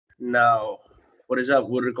now. What is up?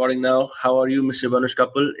 We're recording now. How are you, Mr. Bhanuj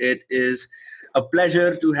Kappal? It is a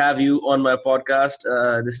pleasure to have you on my podcast.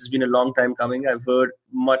 This has been a long time coming. I've heard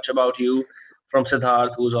much about you from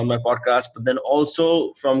Siddharth, who's on my podcast, but then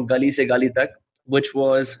also from Gully Se Gully Tak, which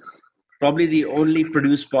was probably the only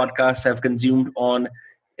produced podcast I've consumed on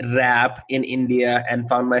rap in India, and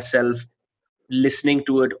found myself listening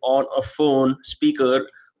to it on a phone speaker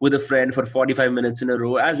with a friend for 45 minutes in a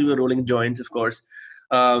row as we were rolling joints, of course.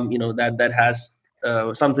 That has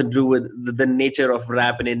something to do with the nature of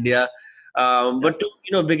rap in India. But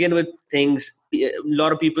to begin with things, a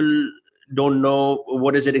lot of people don't know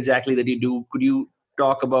what is it exactly that you do. Could you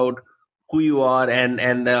talk about who you are and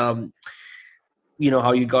how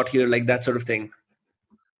you got here, like that sort of thing?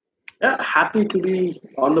 Yeah, happy to be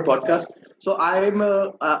on the podcast. So I'm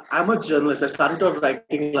a journalist. I started off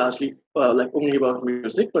writing largely like only about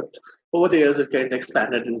music, but over the years it kind of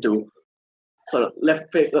expanded into sort of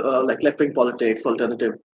left wing politics,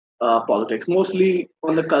 alternative politics, mostly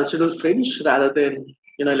on the cultural fringe rather than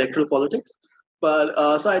electoral politics.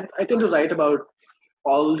 But so I tend to write about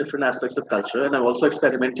all different aspects of culture, and I've also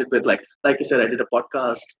experimented with like you said, I did a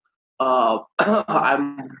podcast. I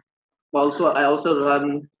also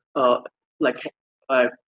run like I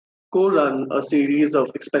co-run a series of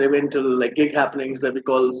experimental like gig happenings that we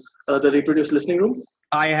call the Reproduce Listening Room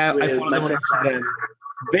I with follow my them on friend. Instagram.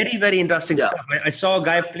 Very, very interesting Yeah, stuff. I saw a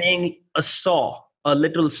guy playing a saw, a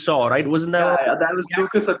little saw, right? Wasn't that? yeah, that was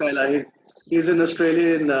Lucas Akela. He's an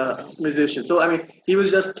Australian musician. So I mean, he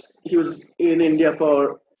was in India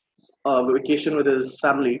for vacation with his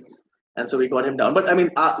family, and so we got him down. But I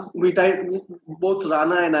mean, we tried both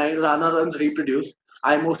Rana and I. Rana runs Reproduce.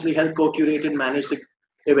 I mostly help co-curate and manage the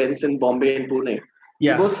events in Bombay and Pune. We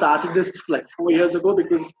Yeah. both started this like 4 years ago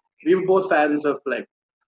because we were both fans of like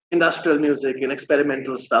industrial music and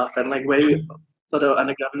experimental stuff and like very sort of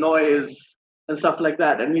underground noise and stuff like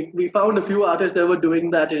that. And we found a few artists that were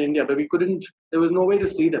doing that in India, but we couldn't, there was no way to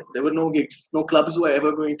see them. There were no gigs, no clubs were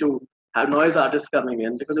ever going to have noise artists coming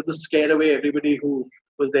in because it would scare away everybody who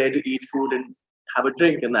was there to eat food and have a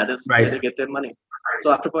drink, and that is where Right. they get their money.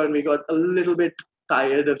 So after a point, we got a little bit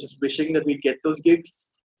tired of just wishing that we'd get those gigs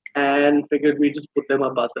and figured we'd just put them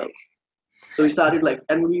up ourselves. So we started like,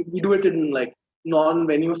 and we do it in like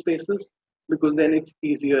non-venue spaces because then it's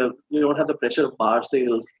easier. You don't have the pressure of bar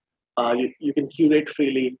sales. You can curate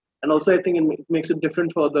freely, and also I think it makes it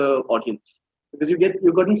different for the audience because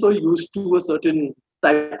you've gotten so used to a certain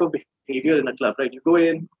type of behavior in a club, right? You go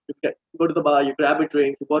in, go to the bar, you grab a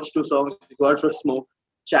drink, you watch two songs, you go out for a smoke,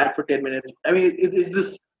 chat for 10 minutes. I mean, it's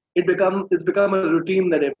this. It's become a routine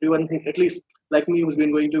that everyone, at least like me, who's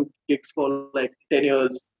been going to gigs for like 10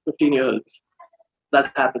 years, 15 years,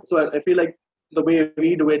 that happens. So I feel like the way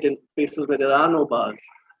we do it in spaces where there are no bars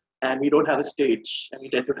and we don't have a stage and we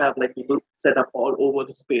tend to have like people set up all over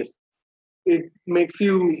the space, it makes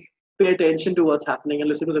you pay attention to what's happening and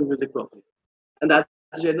listen to the music properly. And that's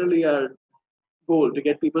generally our goal, to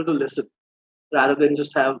get people to listen rather than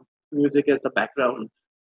just have music as the background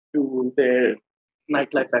to their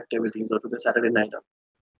nightlife activities or to the Saturday night out.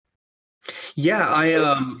 Yeah,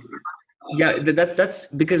 that's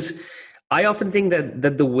because I often think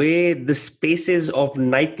that the way the spaces of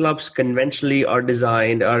nightclubs conventionally are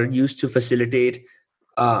designed are used to facilitate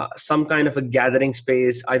some kind of a gathering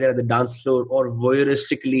space, either at the dance floor or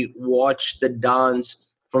voyeuristically watch the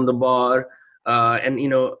dance from the bar, and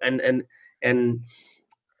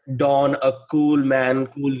don a cool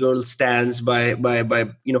girl stance by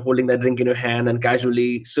holding that drink in your hand and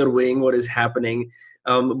casually surveying what is happening.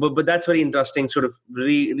 But that's very interesting, sort of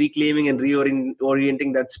reclaiming and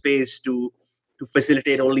reorienting that space to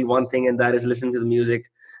facilitate only one thing, and that is listening to the music.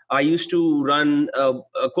 I used to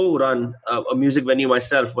co-run a music venue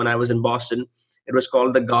myself when I was in Boston. It was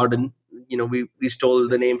called the Garden. We stole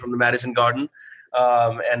the name from the Madison Garden,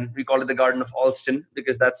 and we called it the Garden of Alston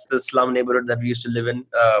because that's the slum neighborhood that we used to live in.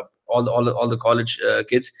 All the college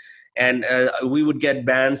kids, and we would get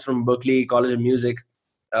bands from Berklee College of Music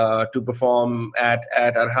to perform at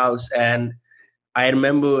our house. And I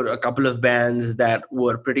remember a couple of bands that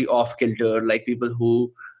were pretty off kilter, like people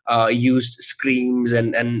who used screams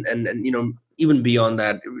and even beyond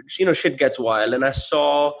that, shit gets wild. And I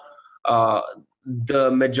saw uh, the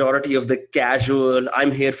majority of the casual,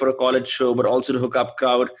 I'm here for a college show, but also to hook up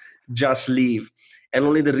crowd just leave, and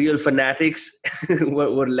only the real fanatics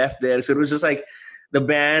were left there. So it was just like the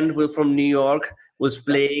band from New York was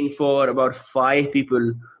playing for about 5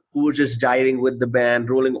 people who were just jiving with the band,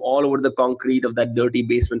 rolling all over the concrete of that dirty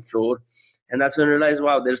basement floor. And that's when I realized,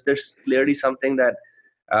 wow, there's clearly something that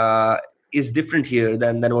uh, is different here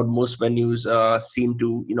than what most venues seem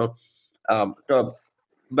to,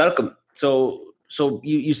 welcome. So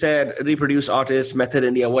you said Reproduce Artists, Method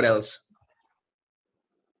India. What else?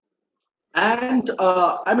 And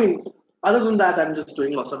other than that, I'm just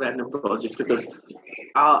doing lots of random projects because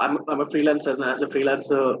I'm a freelancer, and as a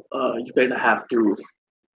freelancer, you kind of have to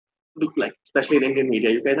be like, especially in Indian media,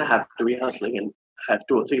 you kind of have to be hustling and have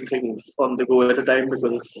 2 or 3 things on the go at a time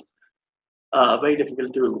because it's very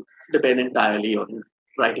difficult to depend entirely on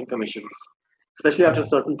writing commissions, especially after a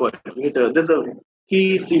certain point. There's a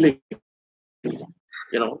key ceiling.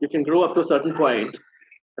 You can grow up to a certain point,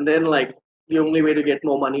 and then like the only way to get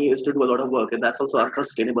more money is to do a lot of work, and that's also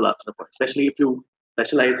unsustainable after a point, especially if you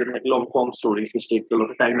specialize in like long form stories, which take a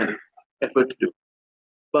lot of time and effort to do.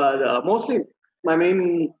 But mostly, my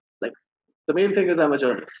main like the main thing is I'm a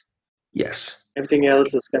journalist. Yes. Everything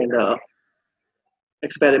else is kind of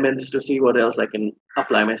experiments to see what else I can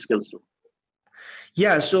apply my skills to.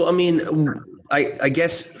 Yeah, so I mean, I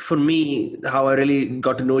guess for me, how I really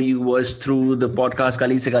got to know you was through the podcast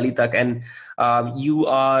Gully Se Gully Tak, and you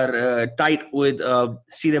are tight with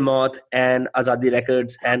Seedhe Maut and Azadi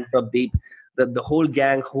Records and Prabhdeep, the whole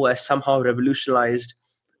gang who has somehow revolutionized,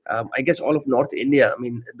 I guess, all of North India. I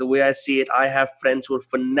mean, the way I see it, I have friends who are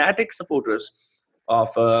fanatic supporters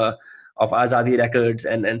of Azadi Records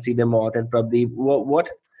and Seedhe Maut and Prabhdeep.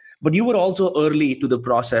 What but you were also early to the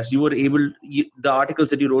process. You were the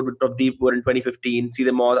articles that you wrote with Prabhdeep were in 2015, see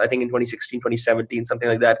them all, I think in 2016, 2017, something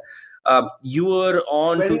like that. You were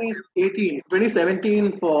on 2018,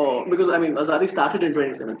 2017 because Azadi started in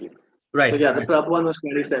 2017. Right. So yeah, right. the Prabh one was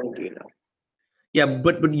 2017. Yeah,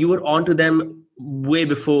 but you were onto them way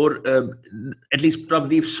before, at least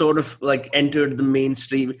Prabhdeep sort of like entered the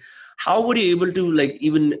mainstream. How were you able to like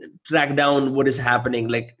even track down what is happening?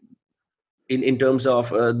 Like, in terms of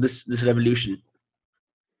this revolution?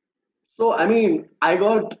 So I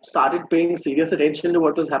got started paying serious attention to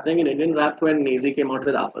what was happening in Indian rap when Nazi came out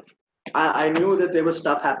with Afat. I knew that there was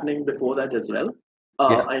stuff happening before that as well.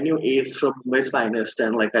 Yeah. I knew Ace from Mumbai's Finest,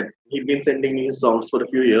 and he'd been sending me his songs for a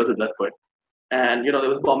few years at that point. And there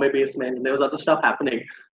was Bombay Basement, and there was other stuff happening.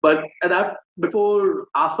 But at that, before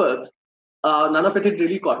Afat, none of it had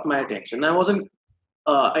really caught my attention. I wasn't.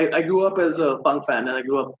 I grew up as a punk fan, and I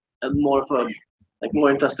grew up as more of a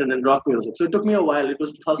more interested in rock music. So it took me a while. It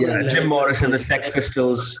was 2011. Yeah, Jim Morrison, the Sex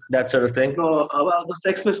Pistols, that sort of thing. No, well, the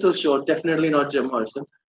Sex Pistols, sure, definitely not Jim Morrison.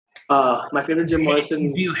 My favorite Jim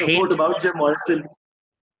Morrison quote about Jim Morrison.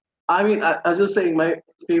 I was just saying, my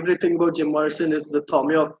favorite thing about Jim Morrison is the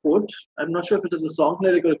Tom York quote. I'm not sure if it is a song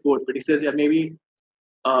lyric or a quote, but he says, "Yeah, maybe,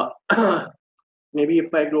 uh, maybe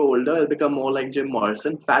if I grow older, I'll become more like Jim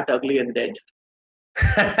Morrison, fat, ugly, and dead."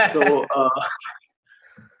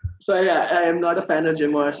 So, yeah, I am not a fan of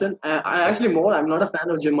Jim Morrison. I'm not a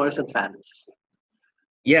fan of Jim Morrison fans.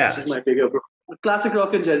 Yeah, which is my bigger problem. Classic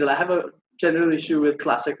rock in general. I have a general issue with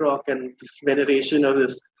classic rock and this veneration of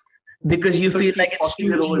this. Because you feel like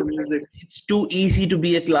it's too easy to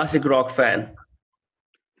be a classic rock fan.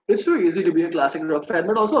 It's too easy to be a classic rock fan,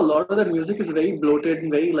 but also a lot of that music is very bloated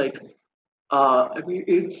and very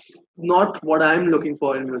it's not what I'm looking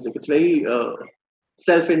for in music. It's very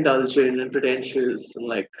self-indulgent and pretentious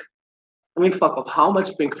and fuck off. How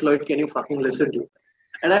much Pink Floyd can you fucking listen to?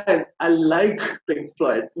 And I like Pink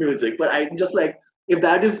Floyd music, but I just if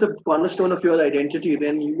that is the cornerstone of your identity,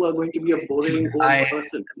 then you are going to be a boring old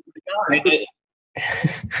person.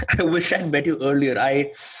 I wish I'd met you earlier.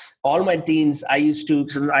 All my teens, I used to,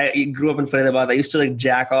 since I grew up in Faridabad, I used to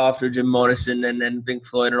jack off to Jim Morrison and Pink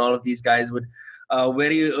Floyd and all of these guys. But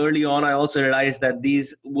very early on, I also realized that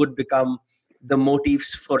these would become the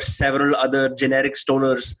motifs for several other generic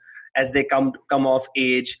stoners as they come of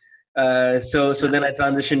age. So then I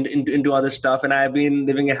transitioned into other stuff, and I've been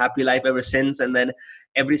living a happy life ever since. And then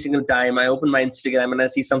every single time I open my Instagram and I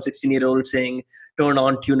see some 16-year-old saying turn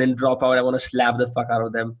on, tune in, drop out, I want to slap the fuck out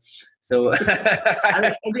of them. So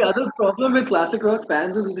and the other problem with classic rock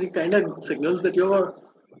fans is it kind of signals that you're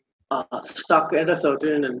stuck at a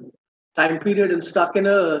certain time period and stuck in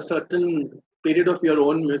a certain period of your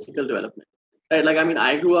own musical development. Right?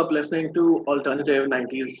 I grew up listening to alternative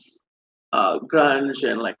 90s grunge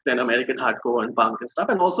and then American hardcore and punk and stuff.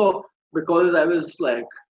 And also because I was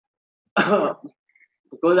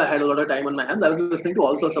because I had a lot of time on my hands, I was listening to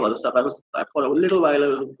all sorts of other stuff. For a little while, I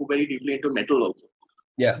was very deeply into metal also.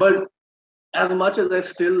 Yeah. But as much as I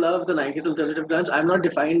still love the 90s alternative grunge, I'm not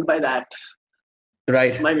defined by that.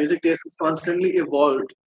 Right. My music taste is constantly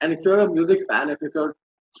evolved. And if you're a music fan, if you're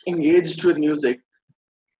engaged with music,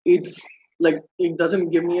 it's it doesn't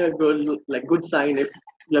give me a good sign if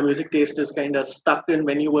your music taste is kind of stuck in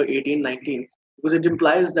when you were 18, 19, because it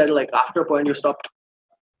implies that after a point you stopped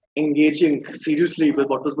engaging seriously with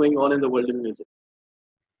what was going on in the world of music.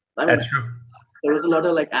 I mean, That's true. there was a lot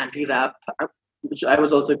of like anti-rap, which I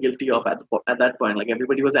was also guilty of at that point. Like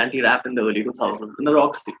everybody was anti-rap in the early 2000s in the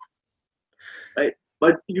rock scene, right?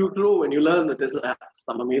 But you grow and you learn that there's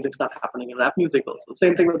some amazing stuff happening in rap music also.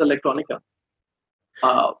 Same thing with electronica.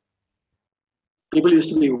 Uh, People used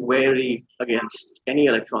to be wary against any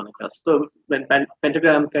electronica. So when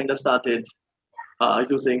Pentagram kind of started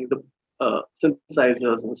using the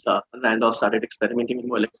synthesizers and stuff, and Randolph started experimenting with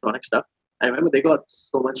more electronic stuff, I remember they got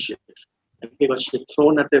so much shit. Like, they got shit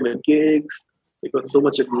thrown at them in gigs. They got so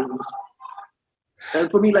much abuse.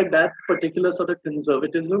 And for me, like that particular sort of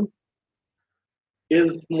conservatism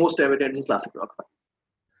is most evident in classic rock.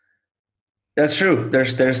 That's true.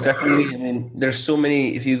 There's definitely, I mean, there's so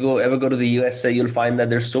many, if you ever go to the USA, you'll find that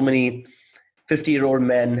there's so many 50-year-old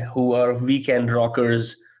men who are weekend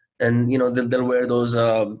rockers, and they'll wear those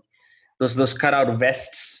cutout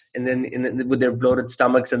vests, and then with their bloated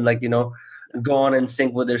stomachs, and go on and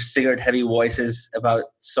sing with their cigarette heavy voices about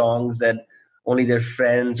songs that only their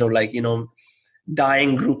friends or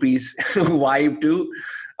dying groupies vibe to.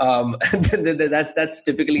 That's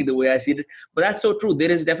typically the way I see it. But that's so true. There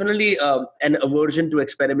is definitely an aversion to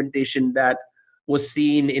experimentation that was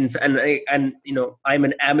seen in, and I'm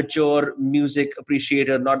an amateur music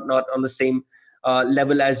appreciator, not on the same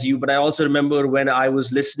level as you. But I also remember when I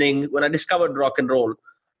discovered rock and roll,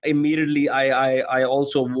 immediately I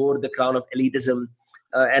also wore the crown of elitism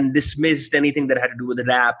and dismissed anything that had to do with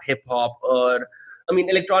rap, hip hop, or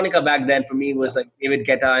electronica back then for me was like David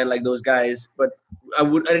Guetta and like those guys, but I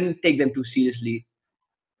didn't take them too seriously.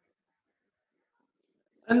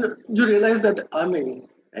 And you realize that, I mean,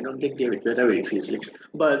 I don't take David Guetta very seriously,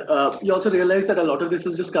 but you also realize that a lot of this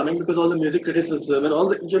is just coming because all the music criticism and all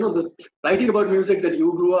the writing about music that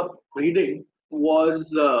you grew up reading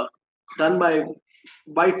was done by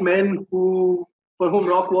white men for whom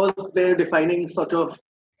rock was their defining sort of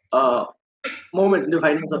moment,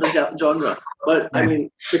 defining sort of genre. But I mean,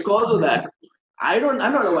 because of that, I'm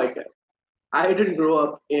not a white guy. I didn't grow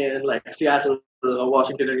up in like Seattle or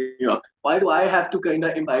Washington or New York. Why do I have to kind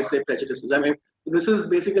of imbibe their prejudices? I mean, this is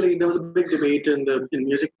basically, there was a big debate in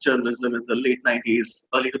music journalism in the late 90s,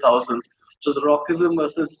 early 2000s, which was rockism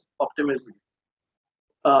versus optimism.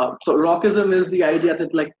 So rockism is the idea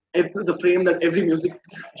that like the frame that every music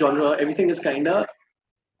genre, everything is kind of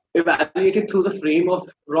evaluated through the frame of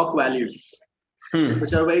rock values,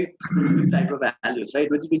 which are very specific type of values, right?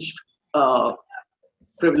 Which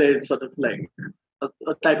privilege, sort of like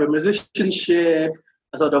a type of musicianship,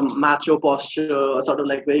 a sort of macho posture, a sort of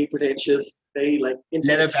like very pretentious, very like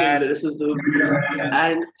intellectual lyricism.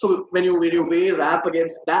 And so when you weigh rap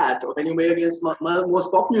against that, or when you weigh against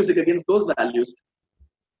most pop music against those values,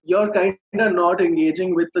 you're kind of not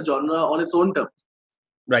engaging with the genre on its own terms.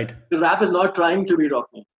 Right. Because rap is not trying to be rock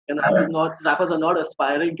music, and rappers are not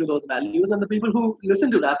aspiring to those values, and the people who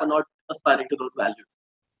listen to rap are not aspiring to those values.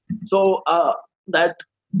 So that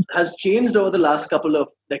has changed over the last couple of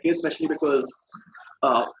decades, especially because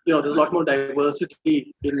there's a lot more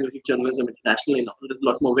diversity in music journalism internationally now. There's a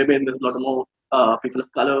lot more women, there's a lot more people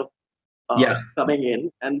of color coming in,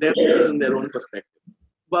 and they're in their own perspective.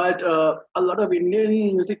 But a lot of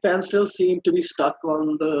Indian music fans still seem to be stuck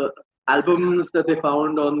on the albums that they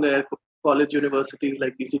found on their college universities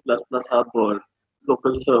like DC++ Hub or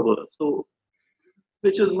local server. So,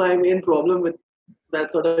 which is my main problem with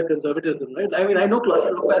that sort of conservatism, right? I mean, I know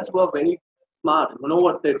classic rock fans who are very smart, who know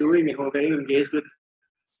what they're doing, and who are very engaged with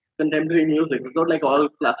contemporary music. It's not like all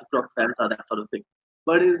classic rock fans are that sort of thing.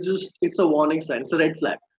 But it's a warning sign. It's a red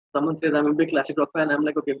flag. Someone says, I'm a big classic rock fan. I'm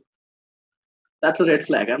like, okay, that's a red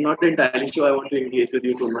flag. I'm not entirely sure I want to engage with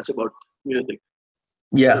you too much about music.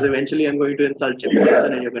 Yeah. Because eventually I'm going to insult your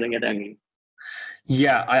person and you're going to get angry.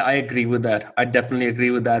 Yeah, I agree with that. I definitely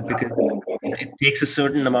agree with that, because it takes a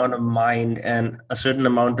certain amount of mind and a certain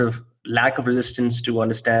amount of lack of resistance to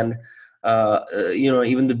understand,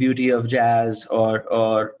 even the beauty of jazz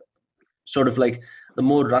or sort of like the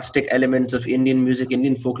more rustic elements of Indian music,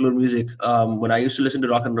 Indian folklore music. When I used to listen to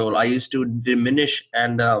rock and roll, I used to diminish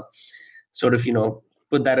and sort of,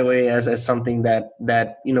 put that away as something that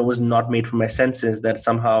was not made for my senses, that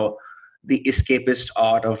somehow the escapist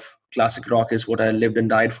art of classic rock is what I lived and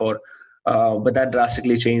died for. But that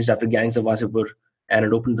drastically changed after Gangs of Wasseypur, and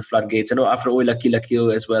it opened the floodgates. I know after Oi Lucky Lucky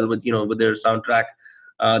as well, with their soundtrack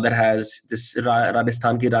that has this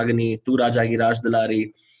Rajasthan Ki Ragini, Tu Raja Ki Raj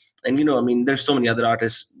Dalari. And there's so many other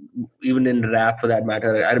artists, even in rap for that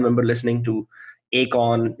matter. I remember listening to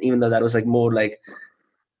Akon, even though that was like more like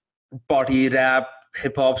party rap,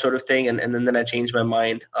 hip hop sort of thing, and then I changed my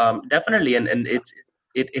mind. Definitely, and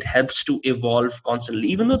it helps to evolve constantly.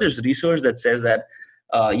 Even though there's research that says that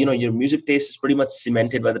your music taste is pretty much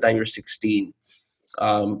cemented by the time you're 16.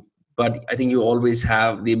 But I think you always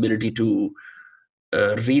have the ability to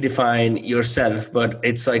redefine yourself. But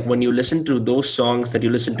it's like when you listen to those songs that you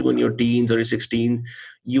listen to in your teens or your 16,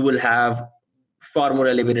 you will have far more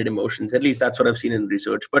elevated emotions. At least that's what I've seen in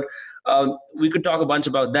research. But we could talk a bunch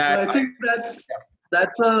about So that. I think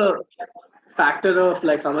that's a factor of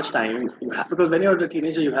like how much time you have, because when you're a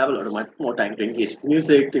teenager you have a lot of more time to engage in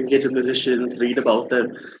music, to engage with musicians, read about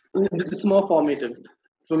them. It's more formative.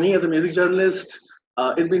 For me as a music journalist,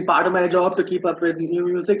 it's been part of my job to keep up with new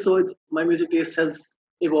music, so my music taste has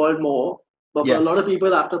evolved more. But for Yeah. a lot of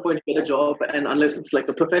people, after a point you get a job, and unless it's like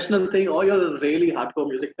a professional thing or you're a really hardcore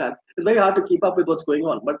music fan, it's very hard to keep up with what's going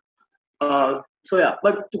on. But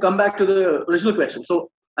but to come back to the original question,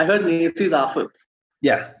 so I heard Nancy's After,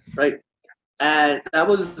 Yeah. right? And that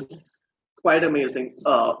was quite amazing.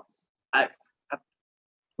 I,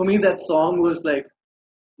 for me, that song was like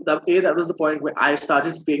that was the point where I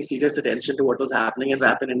started paying serious attention to what was happening in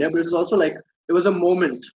rap in India. But it was also like it was a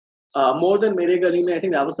moment more than Mere Gali Mein. I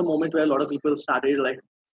think that was the moment where a lot of people started like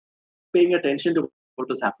paying attention to what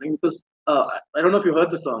was happening, because I don't know if you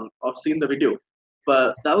heard the song or seen the video,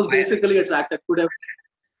 but that was basically a track that could have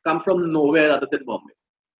come from nowhere other than Bombay.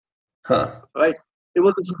 Huh. Right? It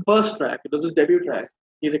was his first track. It was his debut track.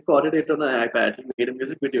 He recorded it on an iPad. He made a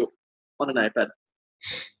music video on an iPad.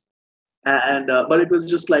 And but it was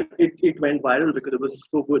just like it went viral because it was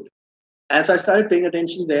so good. And so I started paying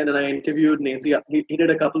attention then, and I interviewed Nancy. He did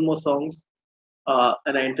a couple more songs,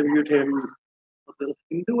 and I interviewed him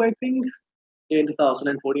Hindu, I think, in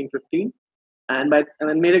 2014-15. And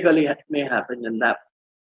then Mere Gali Mein happened, and that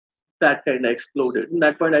kind of exploded. At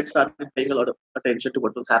that point, I started paying a lot of attention to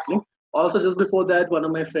what was happening. Also, just before that, one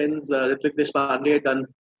of my friends, Ritvik Deshpande, had done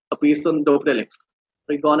a piece on dope relics.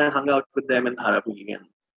 So he'd gone and hung out with them in Dharavi and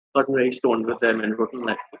gotten very stoned with them and written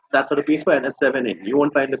that sort of piece for NS7 in. You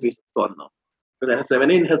won't find the piece that's gone now. Because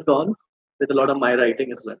NS7 in has gone with a lot of my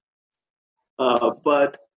writing as well.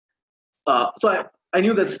 So I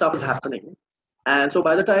knew that stuff was happening. And so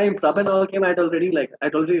by the time Prabh and all came, I'd already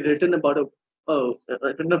written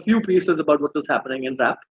written a few pieces about what was happening in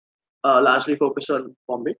rap, largely focused on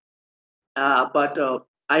Bombay. But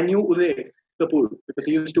I knew Uday Kapoor because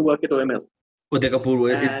he used to work at OML. Uday Kapoor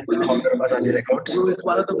is the founder of Azadi Records. Who is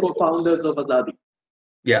one of the co-founders of Azadi.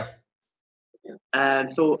 Yeah. And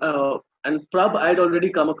so, and Prabh, I'd already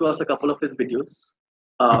come across a couple of his videos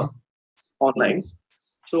online.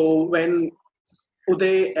 So when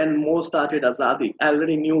Uday and Mo started Azadi, I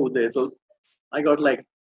already knew Uday. So I got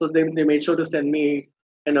so they made sure to send me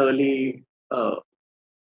an early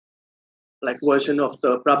version of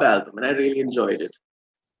the Prabh album, and I really enjoyed it.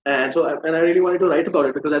 And I really wanted to write about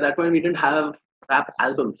it because at that point we didn't have rap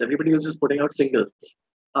albums. Everybody was just putting out singles.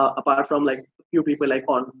 Apart from a few people like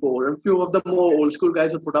Encore and a few of the more old school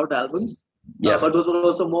guys who put out albums. Yeah. But those were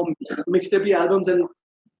also more mixtape albums, and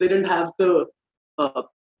they didn't have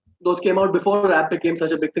those came out before rap became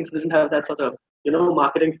such a big thing, so they didn't have that sort of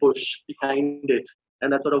marketing push behind it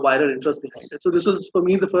and that sort of wider interest behind it. So this was for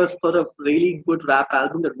me the first sort of really good rap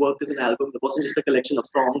album that worked as an album. It wasn't just a collection of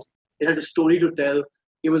songs. It had a story to tell.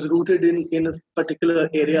 It was rooted in a particular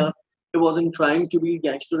area. It wasn't trying to be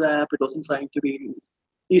gangster rap. It wasn't trying to be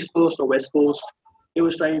East Coast or West Coast. It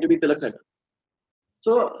was trying to be Tilak Nagar.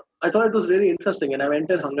 So I thought it was really interesting, and I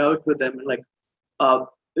went and hung out with them. And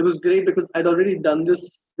it was great because I'd already done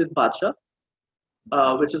this with Badshah,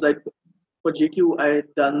 which is for GQ. I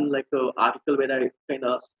had done an article where I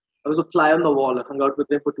was a fly on the wall. I hung out with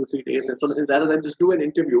him for 2-3 days, and so rather than just do an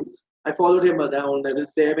interview, I followed him around. I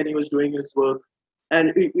was there when he was doing his work,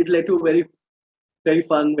 and it led to a very, very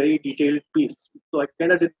fun, very detailed piece. So I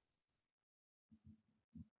kind of did.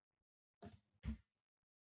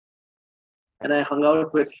 And I hung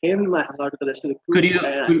out with him. I hung out with the rest of the crew.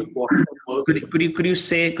 Could you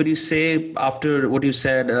say after what you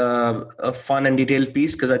said a fun and detailed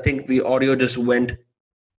piece? Because I think the audio just went.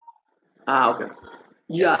 Okay.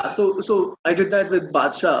 Yeah. So I did that with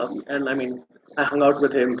Badshah, and I hung out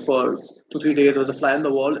with him for 2-3 days. It was a fly on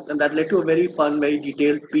the wall, and that led to a very fun, very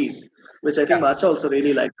detailed piece, which I think Badshah also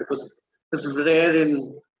really liked because it's rare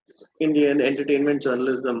in Indian entertainment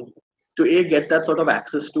journalism to get that sort of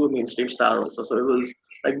access to a mainstream star also. So it was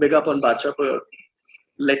big up on Badshah for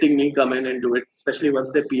letting me come in and do it, especially once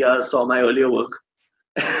the PR saw my earlier work.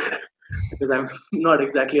 Because I'm not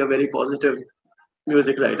exactly a very positive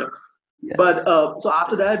music writer. Yeah. But so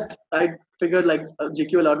after that, I figured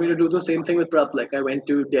GQ allowed me to do the same thing with Prabh. I went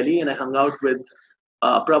to Delhi and I hung out with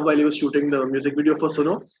Prabh while he was shooting the music video for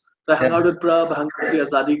Suno. So I hung out with Prabh, hung out with the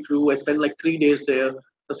Azadi crew. I spent 3 days there.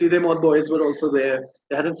 The Seedhe Maut boys were also there.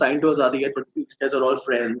 They hadn't signed to Azadi yet, but these guys are all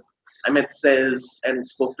friends. I met Sez and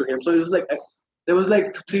spoke to him. So it was like there was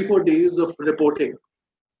like 3-4 days of reporting,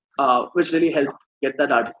 which really helped get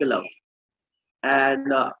that article out.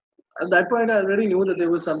 And at that point, I already knew that there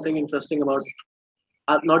was something interesting about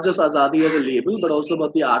not just Azadi as a label, but also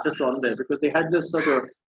about the artists on there, because they had this sort of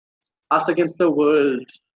us against the world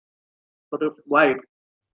sort of vibe,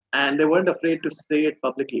 and they weren't afraid to say it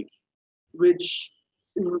publicly, which,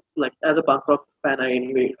 like, as a punk rock fan, I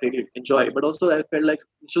anyway really enjoy. But also, I felt like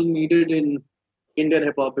it was needed in Indian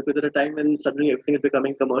hip hop, because at a time when suddenly everything is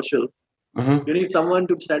becoming commercial, you need someone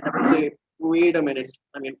to stand up and say, "Wait a minute.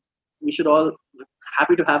 I mean, we should all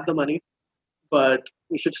happy to have the money, but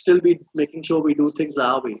we should still be making sure we do things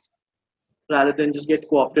our way, rather than just get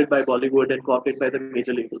co-opted by Bollywood and co-opted by the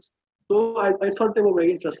major labels." So I thought they were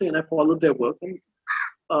very interesting, and I followed their work. And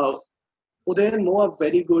uh, Uday and Mo are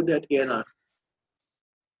very good at A&R,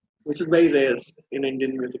 which is very rare in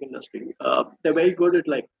Indian music industry. They're very good at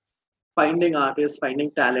like finding artists,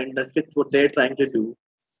 finding talent that fits what they're trying to do,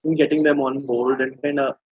 and getting them on board and kind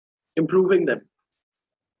of improving them.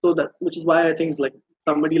 So that, which is why I think like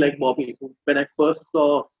somebody like Bobby, who, when I first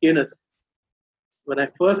saw TNS,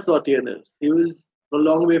 he was a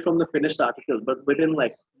long way from the finished article, but within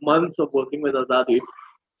like months of working with Azadi,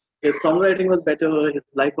 his songwriting was better, his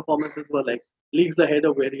live performances were like leagues ahead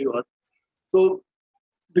of where he was. So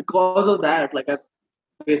because of that, like I've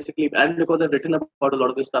basically, and because I've written about a lot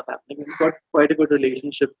of this stuff happening, I've got quite a good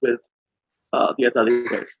relationship with the Azadi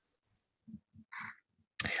guys.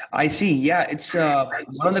 I see. Yeah, it's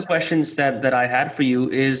one of the questions that I had for you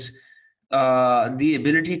is the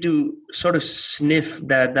ability to sort of sniff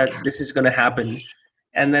that this is going to happen,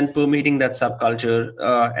 and then permeating that subculture,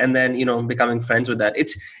 and then becoming friends with that.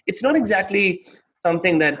 It's not exactly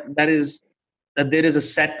something that there is a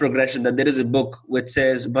set progression, that there is a book which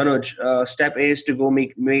says, Bhanuj, step A is to go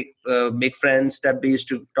make friends, step B is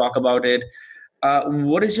to talk about it.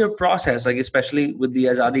 What is your process like, especially with the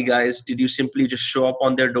Azadi guys? Did you simply just show up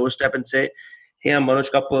on their doorstep and say, "Hey, I'm Bhanuj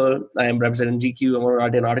Kappal, I am representing GQ, I'm going to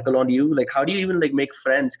write an article on you"? Like, how do you even like make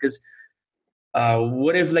friends? Because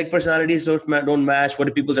what if like personalities don't match? What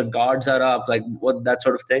if people's guards are up? Like, what, that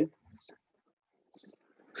sort of thing?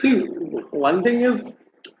 See, one thing is,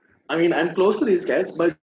 I mean, I'm close to these guys,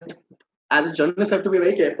 but as a journalist, I have to be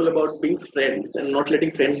very careful about being friends and not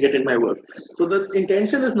letting friends get in my work. So the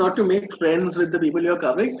intention is not to make friends with the people you're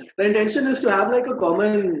covering. The intention is to have like a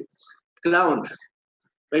common ground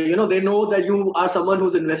where they know that you are someone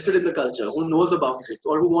who's invested in the culture, who knows about it,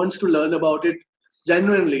 or who wants to learn about it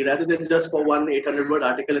genuinely, rather than just for one 800-word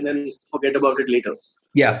article and then forget about it later.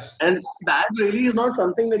 Yeah. And that really is not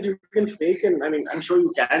something that you can fake. And I mean, I'm sure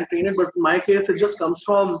you can train it, but in my case, it just comes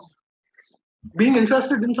from being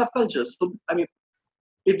interested in subcultures. So I mean,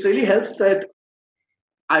 it really helps that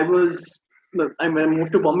I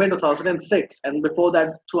moved to Bombay in 2006, and before that,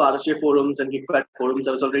 through RSJ forums and Geekpad forums,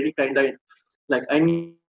 I was already kind of like I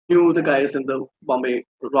knew the guys in the Bombay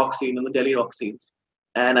rock scene and the Delhi rock scenes,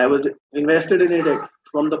 and I was invested in it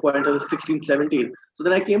from the point I was 16, 17. So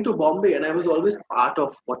then I came to Bombay, and I was always part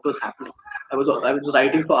of what was happening. I was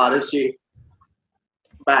writing for RSJ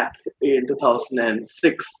back in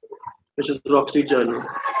 2006, which is the Rock Street Journal.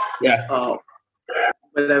 Yeah.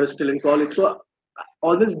 When I was still in college. So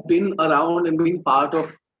always been around and been part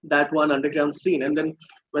of that one underground scene. And then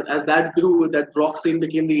as that grew, that rock scene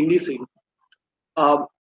became the indie scene. Um,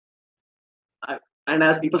 and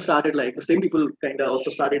as people started, like the same people kind of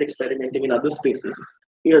also started experimenting in other spaces.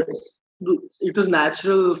 It was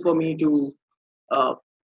natural for me to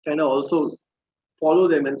kind of also follow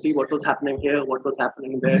them and see what was happening here, what was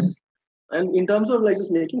happening there. And in terms of like just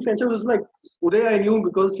making friends, it was like Uday I knew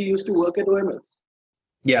because he used to work at OML.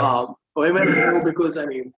 Yeah. OML I knew because I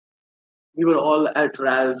mean we were all at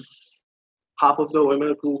RAS. Half of the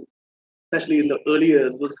OML crew, especially in the early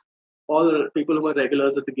years, was all people who were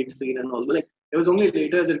regulars at the gig scene and all. But like it was only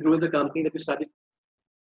later as it grew as a company that we started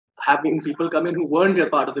having people come in who weren't a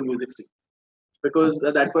part of the music scene. Because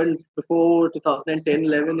at that point, before 2010,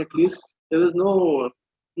 11 at least, there was no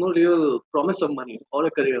real promise of money or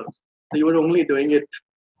a career. So you were only doing it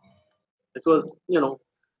because you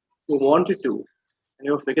wanted to, and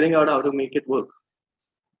you were figuring out how to make it work.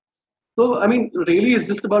 So I mean, really, it's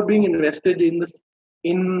just about being invested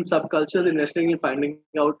in subcultures, investing in finding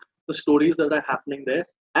out the stories that are happening there,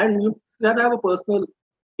 and you have to have a personal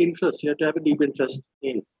interest. You have to have a deep interest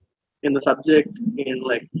in the subject, in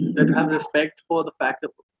like you have to have respect for the fact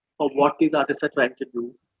of what these artists are trying to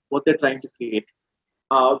do, what they're trying to create,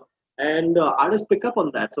 and artists pick up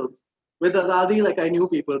on that. So with Azadi, like I knew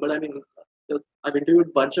people, but I mean, I've interviewed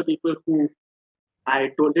a bunch of people who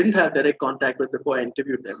didn't have direct contact with before I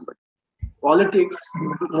interviewed them. But all it takes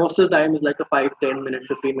most of the time is like a 5, 10 minute,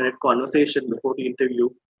 15-minute conversation before the interview.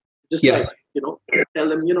 Just Yeah. tell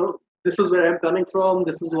them, this is where I'm coming from,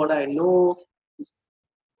 this is what I know.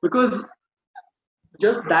 Because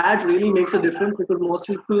just that really makes a difference, because most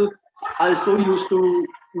people are so used to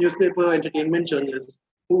newspaper entertainment journalists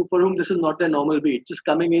for whom this is not their normal beat, just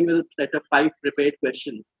coming in with a set of 5 prepared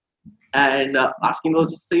questions and asking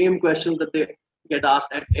those same questions that they get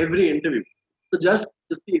asked at every interview. So just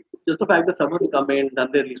the fact that someone's come in,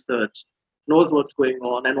 done their research, knows what's going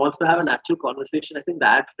on, and wants to have an actual conversation, I think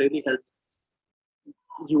that really helps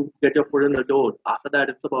you get your foot in the door. After that,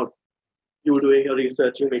 it's about you doing your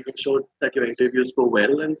research, you making sure that your interviews go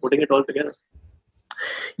well, and putting it all together.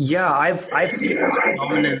 Yeah, I've seen this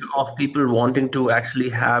phenomenon of people wanting to actually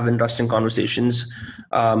have interesting conversations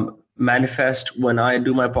manifest when I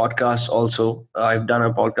do my podcast. Also, I've done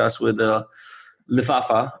a podcast with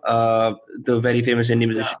Lifafa, the very famous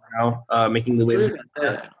Indian musician now, making the waves.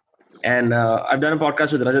 Yeah. And I've done a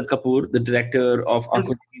podcast with Rajat Kapoor, the director of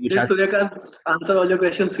Aankhon TV, which Did has. Suryakant answer all your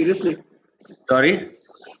questions seriously? Sorry?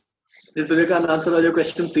 Did Suryakant answer all your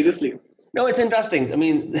questions seriously? No, it's interesting. I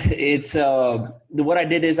mean, it's what I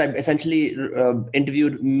did is I essentially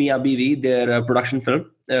interviewed Mia Bivi, their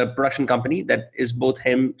production company that is both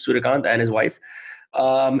him, Suryakant, and his wife.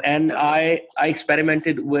 And I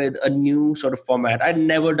experimented with a new sort of format. I'd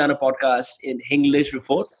never done a podcast in English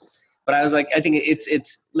before, but I was like, I think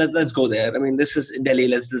let's go there. I mean, this is Delhi.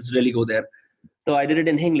 Let's really go there. So I did it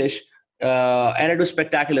in English. And it was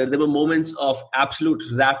spectacular. There were moments of absolute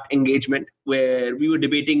rapt engagement where we were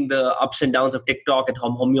debating the ups and downs of TikTok and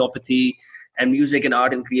homeopathy and music and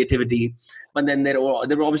art and creativity. But then there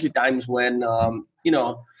were obviously times when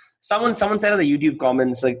someone said in the YouTube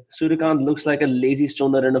comments like Suryakant looks like a lazy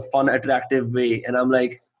stoner in a fun, attractive way, and I'm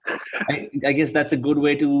like, I guess that's a good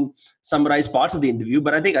way to summarize parts of the interview.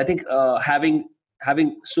 But I think having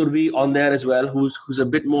Survi on there as well, who's a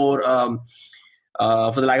bit more.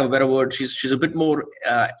 For the lack of a better word, she's a bit more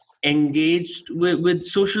engaged with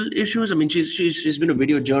social issues. I mean, she's been a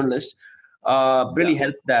video journalist. Really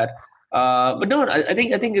helped that. But no, I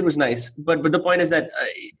think it was nice. But the point is that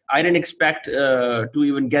I didn't expect to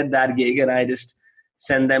even get that gig, and I just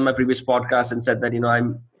sent them my previous podcast and said that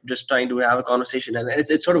I'm just trying to have a conversation, and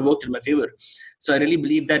it sort of worked in my favor. So I really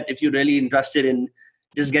believe that if you're really interested in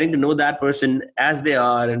just getting to know that person as they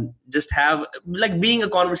are and just have like being a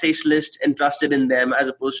conversationalist, interested in them as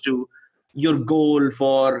opposed to your goal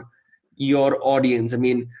for your audience. I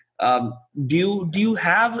mean, do you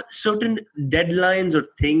have certain deadlines or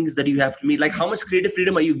things that you have to meet? Like how much creative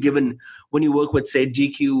freedom are you given when you work with, say,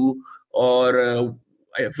 GQ or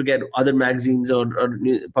I forget other magazines or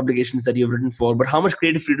publications that you've written for, but how much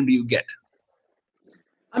creative freedom do you get?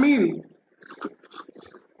 I mean,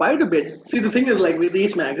 quite a bit. See, the thing is, like with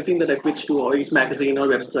each magazine that I pitch to, or each magazine or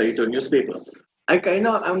website or newspaper,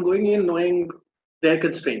 I'm going in knowing their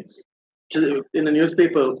constraints. In a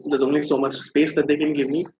newspaper, there's only so much space that they can give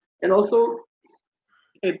me, and also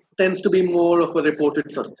it tends to be more of a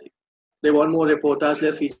reported sort of thing. They want more reportage,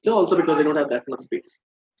 less feature, also because they don't have that much space.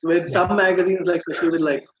 With some magazines, like especially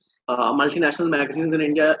with multinational magazines in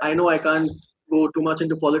India, I know I can't go too much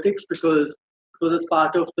into politics because as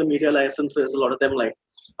part of the media licenses, a lot of them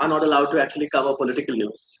are not allowed to actually cover political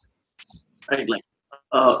news. Right?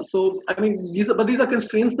 So I mean, these are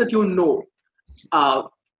constraints that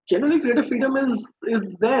generally, creative freedom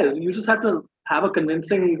is there. You just have to have a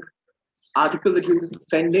convincing article that you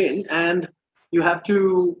send in, and you have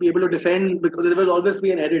to be able to defend, because there will always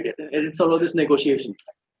be an edit. Edits are always negotiations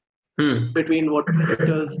between what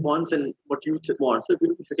editors wants and what you want. So if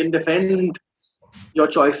you can defend your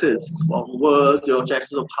choices of words, your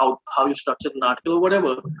choices of how you structure an article or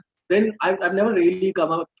whatever, then I've never really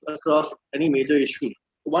come across any major issue.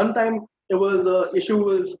 One time issue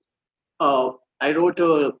was I wrote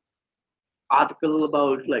a article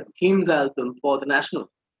about Theme's album for the National,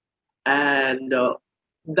 and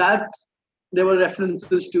that there were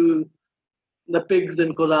references to the pigs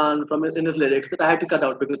in Quran in his lyrics that I had to cut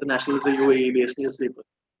out because the National is a UAE based newspaper.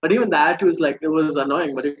 But even that was it was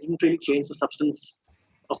annoying, but it didn't really change the substance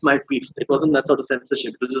of my piece. It wasn't that sort of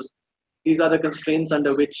censorship. It was just these are the constraints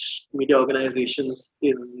under which media organizations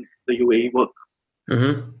in the UAE work.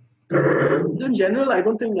 In general, I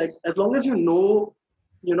don't think as long as you know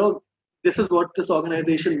this is what this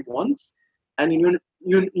organization wants, and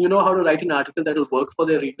you know how to write an article that will work for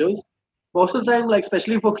their readers. Most of the time,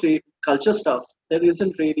 especially for culture stuff, there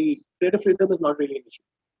isn't really creative freedom is not really an issue.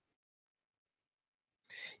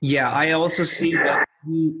 Yeah, I also see that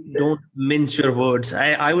you don't mince your words.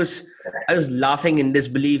 I was laughing in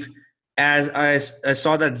disbelief as I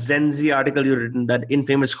saw that Gen Z article you written, that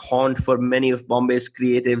infamous haunt for many of Bombay's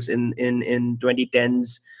creatives in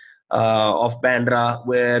 2010s of Bandra,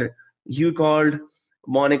 where you called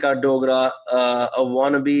Monica Dogra a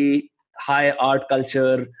wannabe high art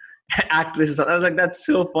culture actress. I was like, that's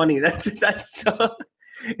so funny. That's so.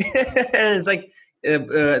 It's like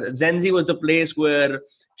Gen Z was the place where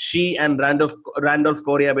she and Randolph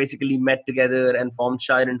Correa basically met together and formed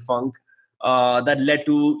Shire and Funk. That led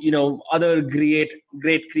to other great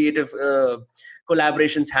creative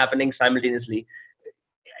collaborations happening simultaneously.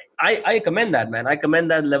 I commend that, man. I commend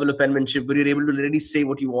that level of penmanship where you're able to really say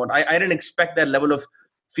what you want. I didn't expect that level of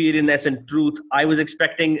fairiness and truth. I was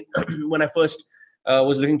expecting when I first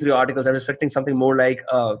was looking through your articles, I was expecting something more like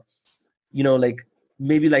like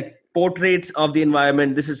maybe like portraits of the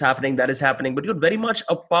environment. This is happening, that is happening, but you're very much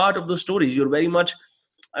a part of those stories. You're very much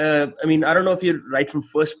I mean, I don't know if you write from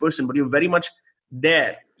first person, but you're very much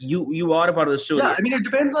there. You are a part of the story. Yeah, I mean, it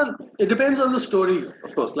depends on the story,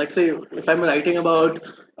 of course. Like, say, if I'm writing about,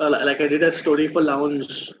 like I did a story for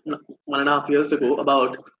Lounge 1.5 years ago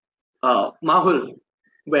about Mahul,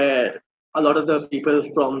 where a lot of the people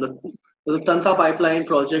from the Tansa pipeline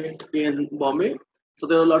project in Bombay. So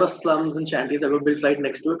there were a lot of slums and shanties that were built right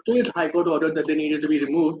next to it. So it High Court ordered that they needed to be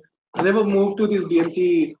removed, and they were moved to these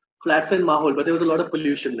BMC flats in Mahul. But there was a lot of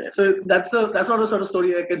pollution there. So that's not a sort of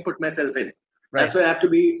story I can put myself in. Right. That's why I have to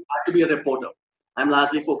be a reporter. I'm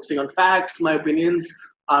largely focusing on facts. My opinions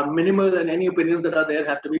are minimal, and any opinions that are there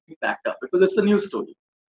have to be backed up because it's a news story.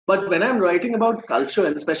 But when I'm writing about culture,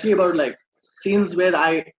 and especially about like scenes where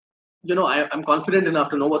I'm confident enough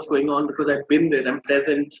to know what's going on because I've been there, I'm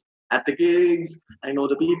present at the gigs, I know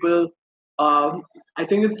the people. I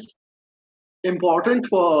think it's important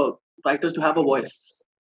for writers to have a voice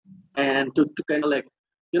and to kind of like,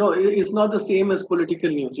 it's not the same as political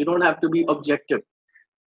news. You don't have to be objective.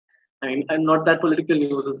 I mean, and not that political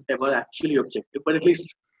news is ever actually objective, but at least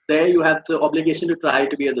there you have the obligation to try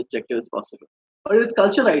to be as objective as possible. But it's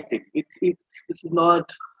culture writing. This is not.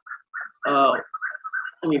 I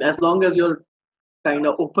mean, as long as you're kind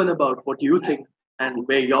of open about what you think and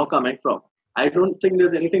where you're coming from, I don't think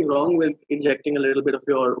there's anything wrong with injecting a little bit of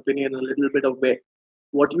your opinion, a little bit of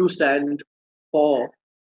what you stand for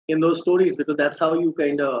in those stories, because that's how you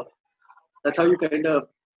kind of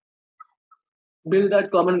build that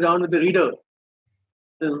common ground with the reader.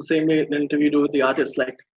 The same way an interview do with the artist,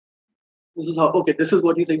 like this is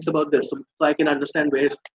what he thinks about this, so I can understand where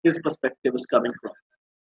his perspective is coming from.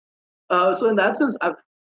 So in that sense,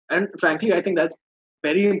 and frankly, I think that's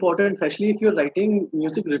very important, especially if you're writing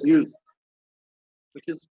music reviews, which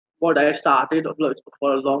is what I started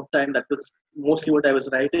for a long time. That was mostly what I was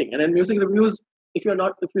writing. And in music reviews, if you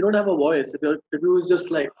don't have a voice, if your review is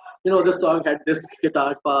just like, this song had this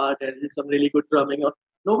guitar part and some really good drumming, or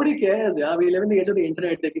nobody cares. Yeah, we live in the age of the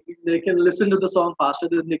internet. They can listen to the song faster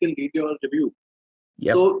than they can read your review.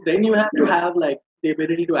 Yep. So then you have to have like the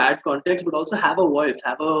ability to add context, but also have a voice,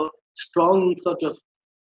 have a strong sort of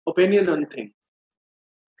opinion on things.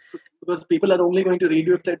 Because people are only going to read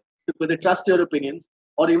you because they trust your opinions,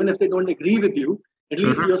 or even if they don't agree with you, at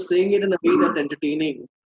least you're saying it in a way that's entertaining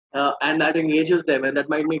and that engages them, and that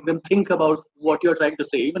might make them think about what you're trying to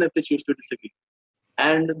say, even if they choose to disagree.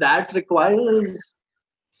 And that requires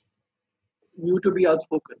you to be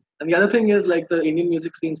outspoken. And the other thing is, like, the Indian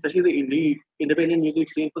music scene, especially the independent music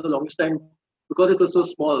scene, for the longest time, because it was so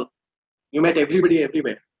small, you met everybody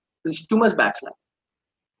everywhere. There's too much backslash.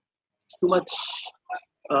 It's too much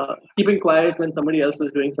keeping quiet when somebody else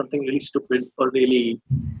is doing something really stupid or really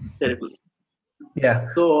terrible. Yeah.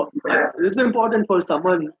 So it's important for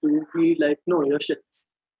someone to be like, no, you're shit.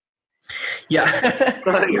 Yeah.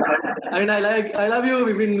 Sorry. I mean, I love you.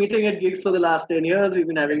 We've been meeting at gigs for the last 10 years. We've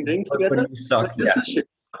been having drinks together. But you suck. But this is shit.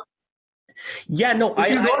 Yeah, no, if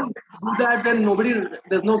you don't do that, then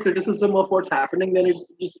there's no criticism of what's happening. Then it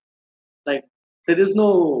just like, there is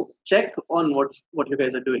no check on what you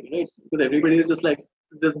guys are doing, right? Because everybody is just like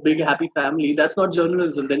this big happy family. That's not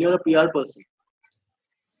journalism. Then you're a PR person.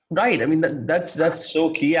 Right. I mean, that's so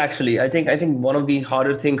key, actually. I think one of the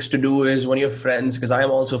harder things to do is when you're friends, because I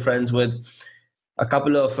am also friends with a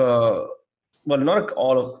couple of, well, not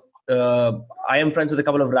all of, I am friends with a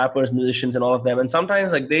couple of rappers, musicians, and all of them. And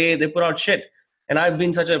sometimes like they put out shit. And I've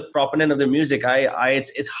been such a proponent of their music.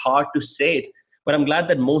 It's hard to say it, but I'm glad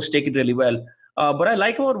that most take it really well. But I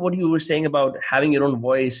like about what you were saying about having your own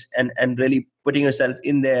voice and really putting yourself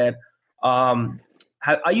in there. Are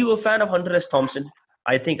you a fan of Hunter S. Thompson?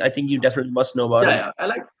 I think you definitely must know about him. Yeah, I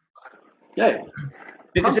like. Yeah.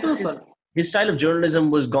 Because his style of journalism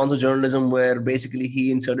was gonzo journalism, where basically he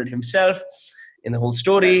inserted himself in the whole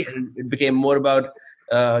story, and it became more about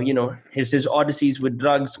his odysseys with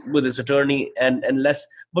drugs with his attorney and less.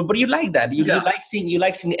 But you like that. You like seeing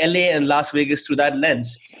LA and Las Vegas through that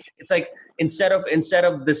lens. It's like instead of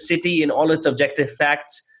the city in all its objective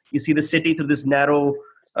facts, you see the city through this narrow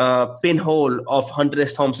pinhole of Hunter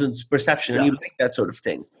S. Thompson's perception, and you like that sort of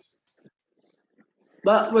thing.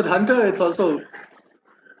 But with Hunter, it's also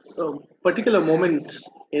a particular moment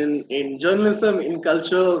in journalism, in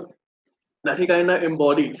culture, that he kind of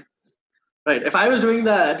embodied. Right. If I was doing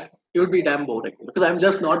that, it would be damn boring because I'm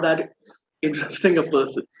just not that interesting a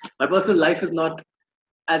person. My personal life is not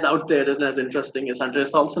as out there and as interesting as Hunter S.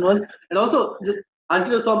 Thompson was. And also,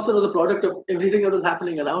 Hunter S. Thompson was a product of everything that was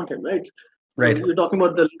happening around him, right? Right. So you're talking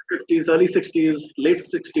about the late 50s, early 60s, late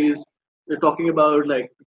 60s. You're talking about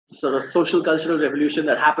like sort of social cultural revolution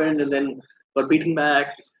that happened and then got beaten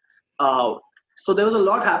back. So there was a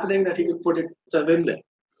lot happening that he could put itself in there.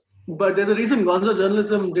 But there's a reason gonzo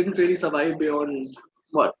journalism didn't really survive beyond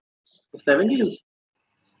what, the 70s.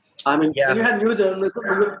 I mean, you had new journalism,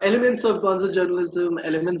 elements of gonzo journalism,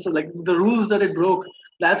 elements of like the rules that it broke,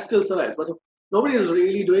 that still survived. But nobody is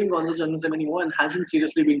really doing gonzo journalism anymore and hasn't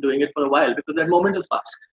seriously been doing it for a while because that moment is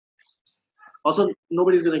past. Also,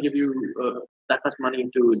 nobody's going to give you that much money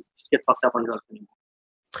to get fucked up on drugs anymore.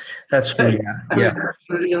 That's true. Yeah.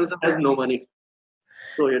 Journalism has no money.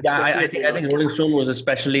 So I think Rolling Stone was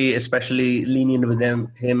especially lenient with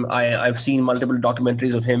him. I've seen multiple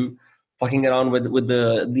documentaries of him fucking around with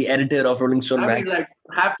the editor of Rolling Stone. I mean, like,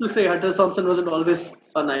 have to say, Hunter Thompson wasn't always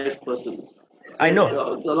a nice person. I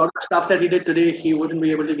know a lot of stuff that he did today, he wouldn't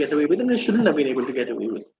be able to get away with, and he shouldn't have been able to get away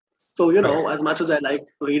with. So as much as I like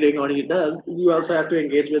reading what he does, you also have to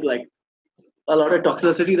engage with like a lot of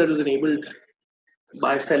toxicity that was enabled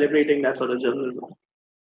by celebrating that sort of journalism.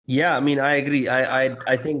 Yeah, I mean, I agree.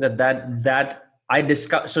 I think that I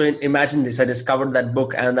discovered. So imagine this: I discovered that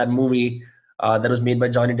book and that movie that was made by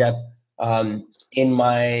Johnny Depp in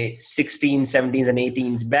my 16s, 17s, and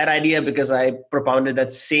 18s. Bad idea because I propounded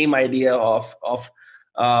that same idea of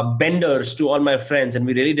benders to all my friends, and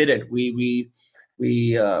we really did it. We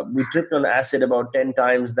tripped on acid about 10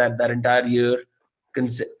 times that entire year.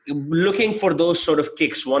 Looking for those sort of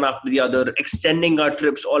kicks one after the other, extending our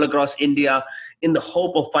trips all across India in the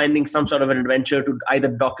hope of finding some sort of an adventure to either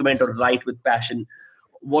document or write with passion.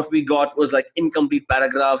 What we got was like incomplete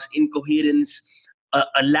paragraphs, incoherence,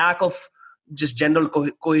 a lack of just general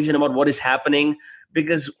cohesion about what is happening.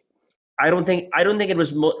 Because I don't think it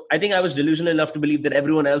was. I think I was delusional enough to believe that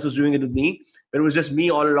everyone else was doing it with me, but it was just me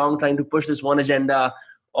all along trying to push this one agenda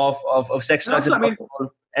of sex, drugs, and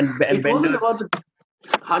alcohol. And it wasn't about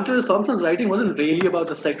Hunter S. Thompson's writing wasn't really about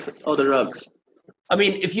the sex or the drugs. I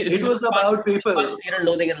mean, if it was about people. Fear and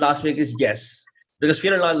Loathing in Las Vegas, yes, because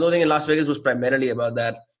Fear and Loathing in Las Vegas was primarily about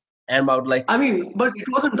that and about like. I mean, but it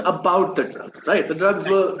wasn't about the drugs, right? The drugs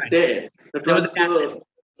were there. The drugs were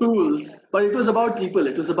tools, but it was about people.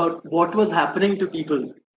 It was about what was happening to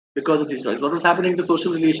people because of these drugs. What was happening to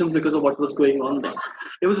social relations because of what was going on there.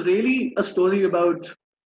 It was really a story about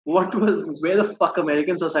where the fuck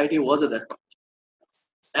American society was at that point.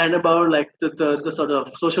 And about like the sort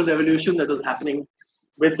of social revolution that was happening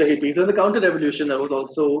with the hippies and the counter revolution that was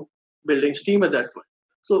also building steam at that point.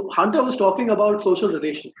 So Hunter was talking about social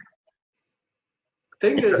relations.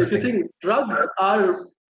 Thing is, if you think drugs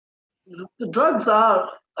are,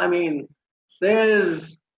 I mean, they're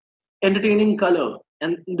entertaining color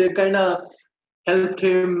and they kind of helped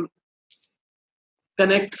him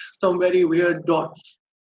connect some very weird dots.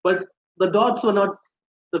 But the dots were not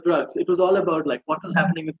the drugs. It was all about like what was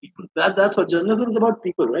happening with people. That's what journalism is about,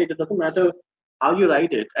 people, right? It doesn't matter how you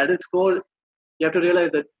write it. At its core, you have to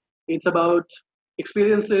realize that it's about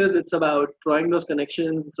experiences, it's about drawing those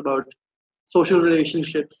connections, it's about social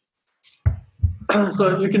relationships.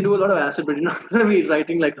 So you can do a lot of acid, but you're not going to be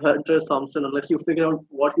writing like Hunter S. Thompson unless you figure out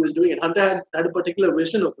what he was doing. And Hunter had a particular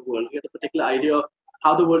vision of the world. He had a particular idea of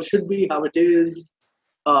how the world should be, how it is.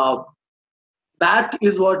 That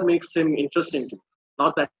is what makes him interesting to me.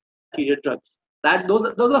 Not that he did drugs.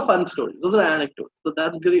 Those are fun stories. Those are anecdotes. So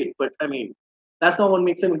that's great. But I mean, that's not what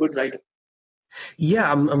makes him a good writer.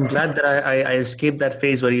 Yeah, I'm glad that I escaped that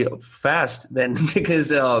phase very fast then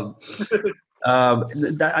because I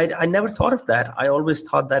never thought of that. I always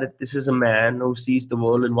thought that this is a man who sees the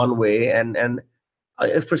world in one way, and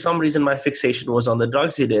for some reason my fixation was on the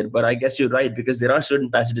drugs he did. But I guess you're right, because there are certain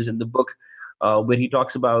passages in the book where he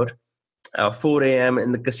talks about 4 a.m.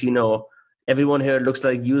 in the casino. Everyone here looks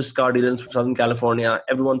like used car dealers from Southern California.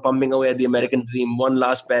 Everyone pumping away at the American dream. One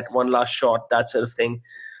last bet, one last shot, that sort of thing.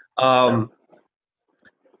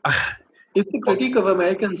 It's a critique of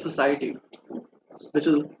American society, which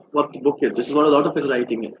is what the book is, which is what a lot of his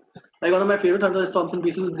writing is. Like one of my favorite Hunter S. Thompson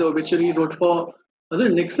pieces is the obituary he wrote for, was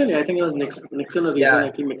it Nixon? Yeah, I think it was Nixon or Reagan. Yeah, I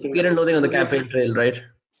keep mixing Fear them. and Loathing on It the was Campaign Nixon. Trail,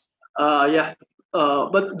 right? Yeah.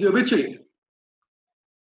 But the obituary,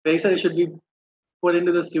 they said it should be put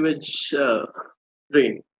into the sewage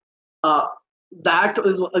drain. Uh, that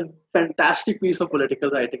is a fantastic piece of political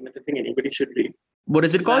writing that I think anybody should read. What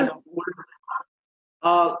is it called? That would,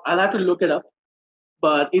 I'll have to look it up,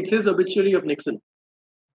 but it's his obituary of Nixon.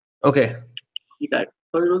 Okay. He died.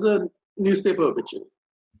 So it was a newspaper obituary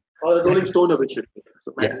or a Rolling Stone obituary,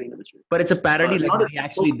 so magazine obituary. But it's a parody. Like, Not did a he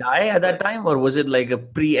actually book. die at that time, or was it like a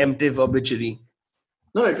preemptive obituary?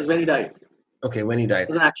 No, it was when he died. Okay, when he died. It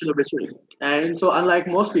was an actual obituary. And so, unlike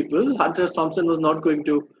most people, Hunter S. Thompson was not going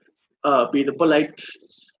to be the polite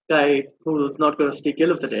guy who was not going to speak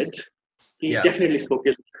ill of the dead. He Yeah. definitely spoke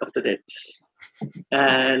ill of the dead.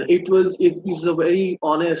 And it was a very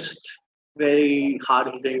honest, very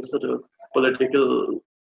hard-hitting sort of political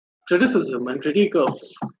criticism and critique of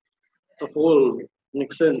the whole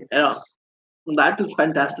Nixon era. And that is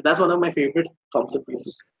fantastic. That's one of my favorite Thompson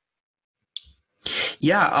pieces.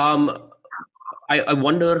 Yeah. I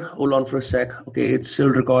wonder. Hold on for a sec. Okay, it's still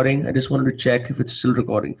recording. I just wanted to check if it's still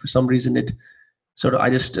recording. For some reason, it sort of. I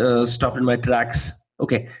just stopped in my tracks.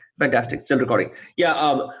 Okay, fantastic. Still recording. Yeah.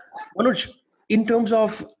 Manoj, in terms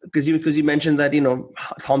of because you mentioned that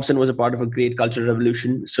Thompson was a part of a great cultural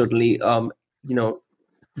revolution. Certainly,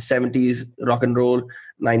 the 70s rock and roll,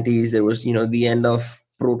 90s there was the end of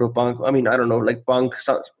proto punk. I mean, I don't know, like punk,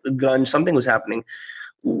 grunge, something was happening.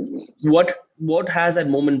 What has that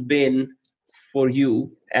moment been for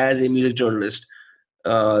you as a music journalist?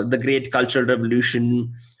 The great cultural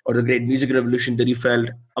revolution or the great music revolution that you felt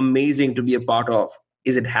amazing to be a part of,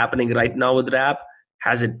 is it happening right now with rap?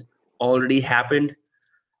 Has it already happened?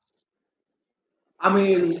 I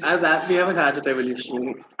mean, at that we haven't had a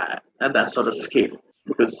revolution at that sort of scale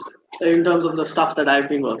because in terms of the stuff that I've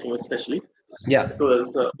been working with, especially Yeah.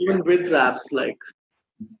 because even with rap, like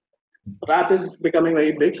rap is becoming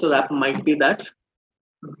very big, so rap might be that,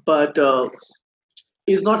 but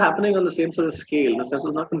it's not happening on the same sort of scale. The sense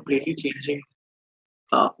is not completely changing.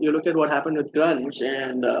 You look at what happened with grunge,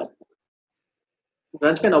 and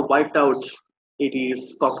grunge kind of wiped out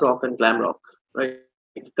 80s pop rock and glam rock, right?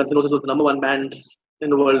 Guns N' Roses was the number one band in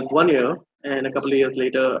the world 1 year, and a couple of years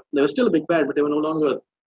later, they were still a big band, but they were no longer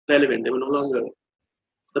relevant. They were no longer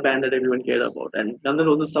the band that everyone cared about. And Guns N'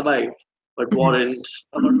 Roses survived, but Warrant,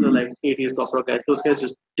 a lot of the like 80s pop rock guys, those guys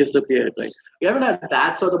just disappeared. Like we haven't had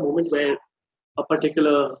that sort of moment where a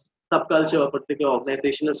particular subculture, a particular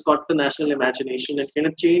organization has got the national imagination and kind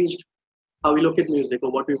of changed how we look at music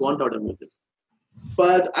or what we want out of music.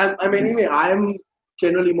 But anyway, I'm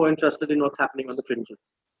generally more interested in what's happening on the fringes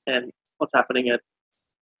and what's happening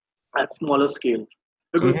at smaller scale.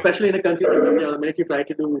 Because especially in a country like India, the minute you try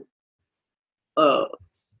to do a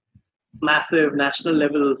massive national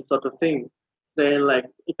level sort of thing, then like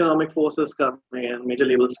economic forces come in, major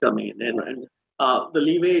labels come in, and the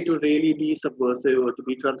leeway to really be subversive or to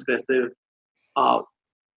be transgressive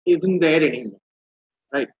isn't there anymore,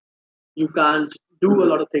 right? You can't do a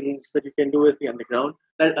lot of things that you can do as the underground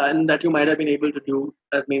that you might have been able to do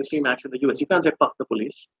as mainstream acts in the US. You can't say fuck the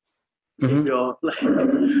police if you're like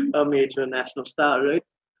a major national star, right?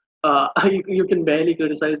 You can barely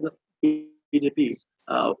criticize the BJP.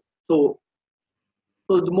 So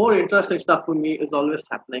the more interesting stuff for me is always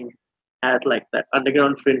happening at like that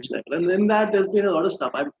underground fringe level, and in that there's been a lot of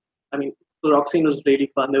stuff. I mean, the rock scene was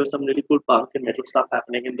really fun. There was some really cool punk and metal stuff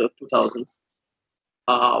happening in the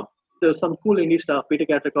 2000s. There's some cool indie stuff. Peter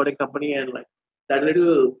Cat Recording Company and like that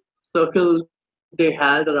little circle they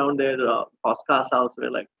had around their Oscar's house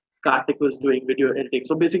where like Karthik was doing video editing.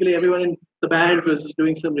 So basically, everyone in the band was just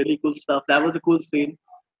doing some really cool stuff. That was a cool scene.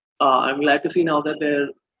 I'm glad to see now that they're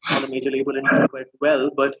on a major label and doing quite well.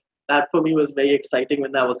 But that for me was very exciting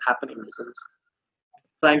when that was happening because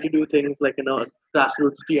trying to do things like in a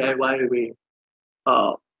grassroots DIY way.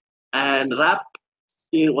 And rap,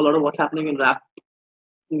 a lot of what's happening in rap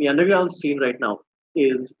in the underground scene right now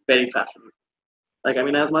is very fascinating. Like, I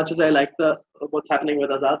mean, as much as I like the what's happening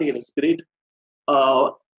with Azadi and it's great,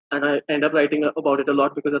 and I end up writing about it a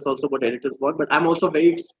lot because that's also what editors want. But I'm also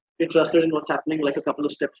very interested in what's happening like a couple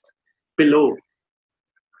of steps below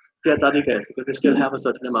the Azadi guys because they still have a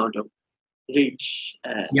certain amount of reach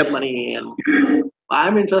and money. And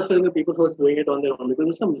I'm interested in the people who are doing it on their own because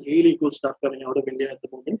there's some really cool stuff coming out of India at the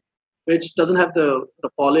moment, which doesn't have the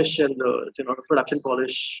polish and the production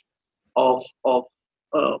polish of a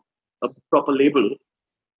proper label,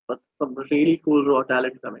 but some really cool raw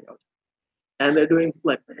talent coming out. And they're doing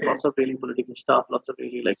like lots of really political stuff, lots of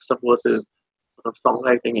really like subversive sort of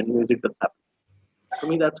songwriting and music that's happening. For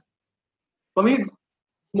me, that's For me, it's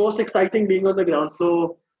most exciting being on the ground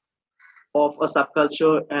floor of a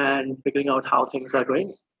subculture and figuring out how things are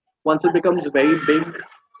going. Once it becomes very big,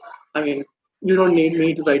 I mean, you don't need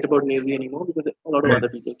me to write about Nazi anymore because a lot of Right. other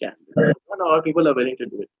people can. And a lot of people are willing to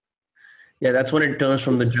do it. Yeah, that's when it turns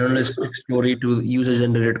from the journalistic story to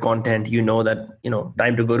user-generated content. You know that,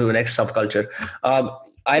 time to go to the next subculture. I So,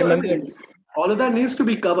 I remember. mean, all of that needs to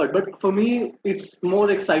be covered. But for me, it's more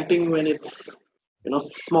exciting when it's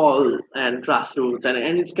small and grassroots, and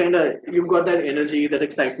it's kind of you've got that energy, that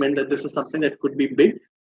excitement that this is something that could be big,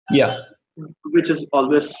 Yeah, which is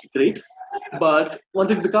always great. But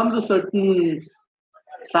once it becomes a certain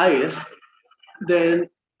size, then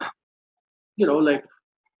like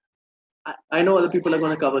I know other people are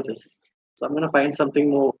going to cover this, so I'm going to find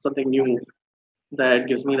something new that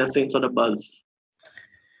gives me that same sort of buzz.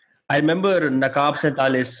 I remember Nakab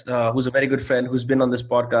Sentalis, who's a very good friend, who's been on this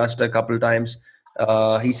podcast a couple of times.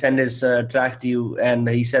 He sent his track to you, and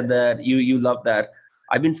he said that you love that.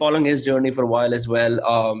 I've been following his journey for a while as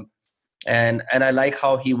well, and I like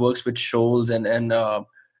how he works with shoals and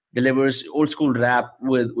delivers old school rap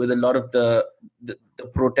with a lot of the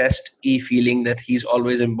protest feeling that he's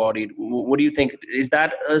always embodied. What do you think? Is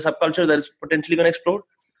that a subculture that is potentially going to explode?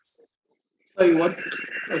 Sorry, what?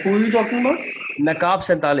 Who are you talking about? Nakab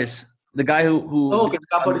Sentalis, the guy who Oh, okay,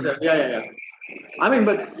 K47. Yeah, yeah, yeah. I mean,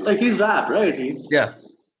 but like he's rap, right? He's yeah.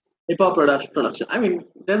 hip hop production. I mean,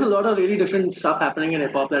 there's a lot of really different stuff happening in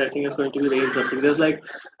hip hop that I think is going to be very interesting. There's like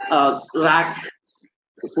Rack,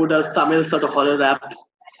 who does Tamil sort of horror rap.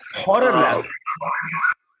 Horror rap.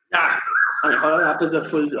 Yeah, I mean, horror rap is a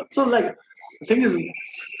full job. So like, the thing is,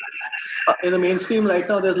 in the mainstream right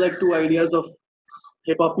now, there's like two ideas of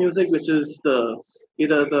hip hop music, which is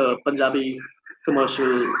either the Punjabi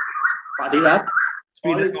commercial party rap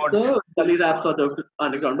Speed or it's records. the gully rap sort of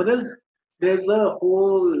underground. But there's a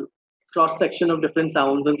whole cross section of different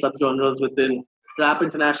sounds and subgenres within rap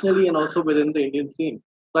internationally and also within the Indian scene.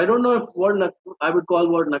 So I don't know if I would call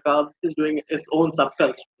what Nakab is doing its own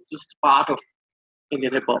subculture. It's just part of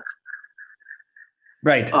Indian hip hop.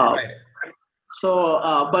 Right. Uh,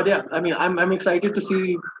 Right. but yeah, I mean, I'm excited to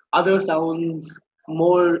see other sounds,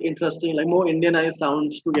 more interesting, like more Indianized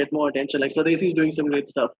sounds to get more attention. Like Swadesi is doing some great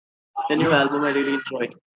stuff. The new album I really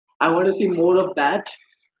enjoyed. I want to see more of that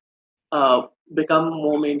uh, become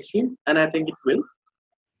more mainstream, and I think it will.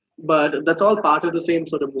 But that's all part of the same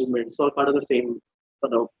sort of movement. It's all part of the same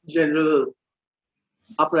sort of general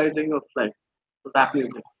uprising of like rap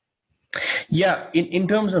music. Yeah, in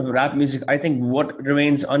terms of rap music, I think what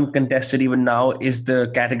remains uncontested even now is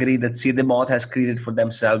the category that Seedhe Maut has created for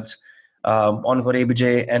themselves. On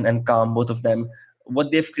Bijay and Kam, both of them,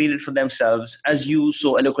 what they've created for themselves, as you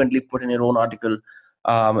so eloquently put in your own article,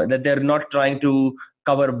 that they're not trying to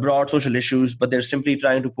cover broad social issues, but they're simply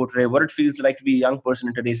trying to portray what it feels like to be a young person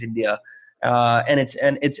in today's India, and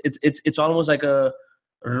it's almost like a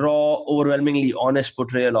raw, overwhelmingly honest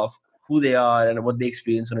portrayal of who they are and what they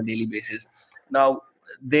experience on a daily basis. Now,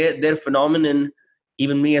 their phenomenon,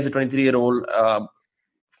 even me as a 23-year-old,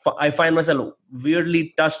 I find myself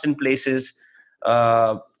weirdly touched in places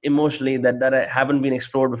emotionally that I haven't been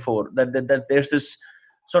explored before. That there's this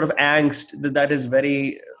sort of angst that is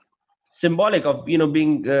very symbolic of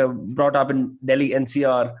being brought up in Delhi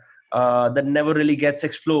NCR, that never really gets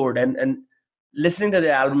explored, and listening to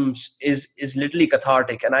the albums is literally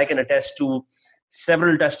cathartic, and I can attest to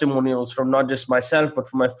several testimonials from not just myself but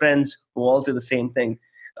from my friends who all say the same thing.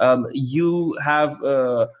 You have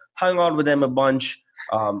hung out with them a bunch.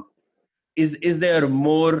 Is there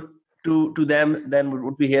more to them than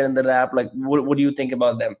what we hear in the rap? Like, what do you think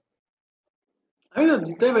about them? I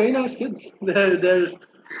mean, they're very nice kids. They're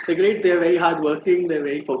great. They're very hardworking. They're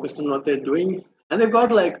very focused on what they're doing, and they've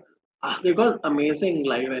got amazing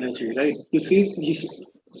live energy. Right? You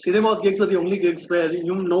see them out gigs are the only gigs where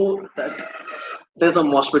you know that there's a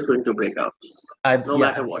mosh pit going to break out, no Yeah,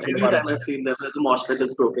 matter what. I've been Every part of time I've seen them, there's a mosh pit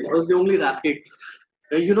that's broken. It was the only rap gigs.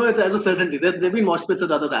 You know, it has a certainty. There've been mosh pits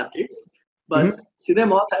at other rap gigs, but that. see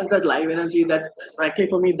them all has that live energy that, frankly,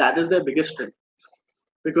 for me, that is their biggest strength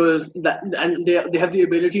because they have the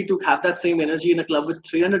ability to have that same energy in a club with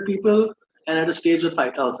 300 people and at a stage with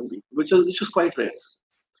 5,000 people, which is quite rare.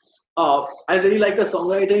 I really like the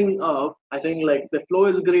songwriting. I think like the flow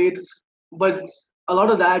is great, but a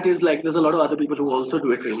lot of that is like there's a lot of other people who also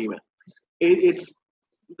do it really well. It's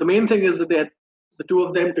the main thing is that they're the two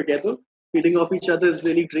of them together feeding off each other is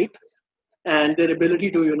really great, and their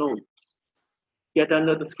ability to get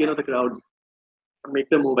under the skin of the crowd and make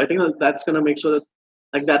them move. I think that's gonna make sure that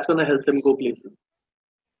like that's gonna help them go places.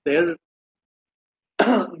 They're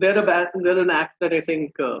they're an act that I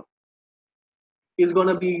think is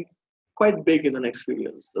gonna be quite big in the next few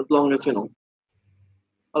years, as long as,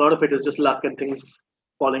 a lot of it is just luck and things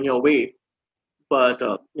falling your way. But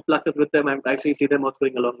if luck is with them, I see them out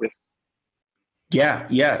going a long way.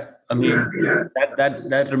 Yeah. I mean,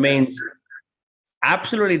 that remains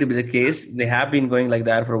absolutely to be the case. They have been going like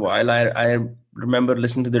that for a while. I remember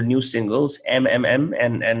listening to their new singles, MMM,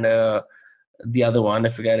 and the other one, I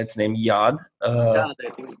forget its name, Yad. Yad, I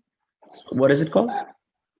think. What is it called?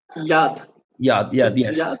 Yad. Yad,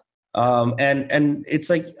 yes. Yad. And it's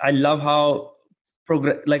like, I love how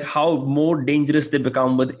like how more dangerous they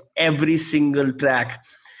become with every single track.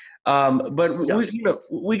 But Yeah.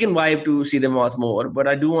 we can vibe to see them out more. But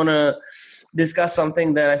I do want to discuss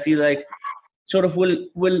something that I feel like sort of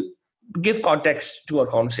will give context to our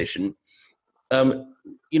conversation.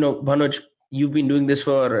 Bhanuj, you've been doing this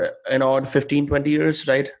for an odd 15, 20 years,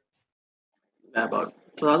 right? About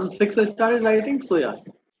 2006 I started writing, so yeah,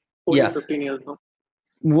 14, 15 years now.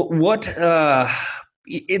 What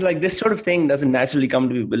like this sort of thing doesn't naturally come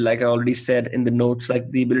to people, like I already said in the notes, like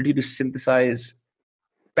the ability to synthesize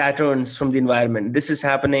patterns from the environment. This is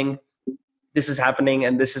happening,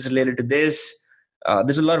 and this is related to this.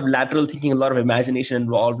 There's a lot of lateral thinking, a lot of imagination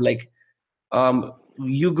involved. Like,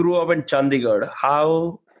 you grew up in Chandigarh.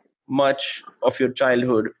 How much of your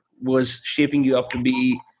childhood was shaping you up to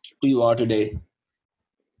be who you are today?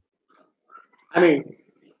 I mean,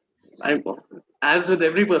 I'm as with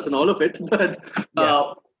every person, all of it. But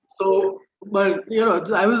Yeah.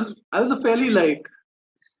 I was a fairly like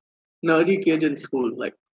nerdy kid in school.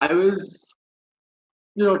 Like I was,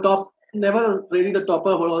 top, never really the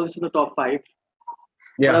topper, but always in the top five.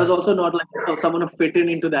 But I was Yeah. also not like someone to fit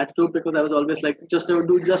into that group because I was always like just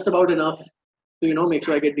do just about enough to make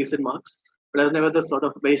sure I get decent marks. But I was never the sort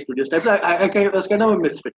of very studious type. So I was kind of a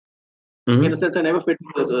misfit in the sense I never fit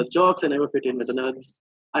with the jocks. I never fit in with the nerds.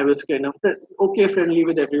 I was kind of okay friendly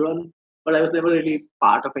with everyone, but I was never really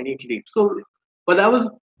part of any clique. So, but that was,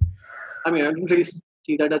 I mean, I didn't really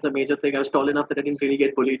see that as a major thing. I was tall enough that I didn't really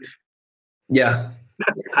get bullied. Yeah.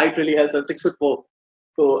 Height really helps. I'm 6'4",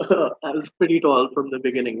 so I was pretty tall from the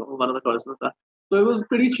beginning. One of the tallest in the class. So it was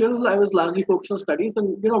pretty chill. I was largely focused on studies,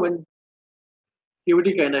 and when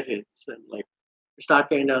puberty kind of hits and like you start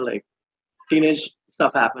kind of like teenage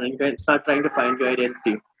stuff happen and you kind of start trying to find your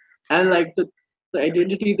identity, and like the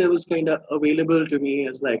identity that was kind of available to me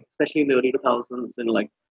is like, especially in the early 2000s in like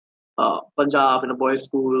Punjab in a boys'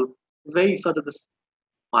 school, it's very sort of this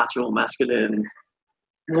macho, masculine,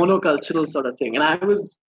 monocultural sort of thing. And I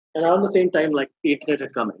was around the same time like the internet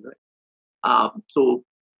had come in, right? So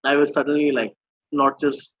I was suddenly like not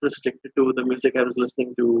just restricted to the music I was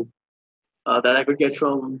listening to that I could get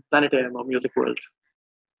from Planet M or Music World,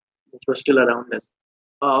 which was still around then.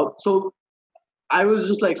 So I was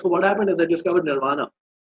just like, so what happened is I discovered Nirvana.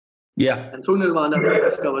 Yeah. And through Nirvana, I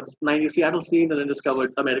discovered 90s Seattle scene, and then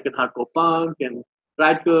discovered American hardcore punk and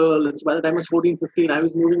Radical. And so by the time I was 14, 15, I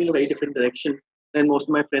was moving in a very different direction than most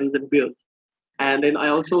of my friends and peers. And then I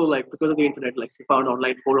also, like, because of the internet, like, I found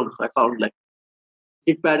online forums. I found, like,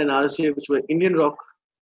 Kickpad and RSJ, which were Indian rock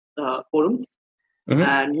forums. Mm-hmm.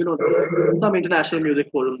 And, some international music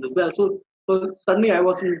forums as well. So suddenly I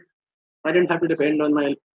didn't have to depend on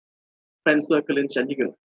my friend circle in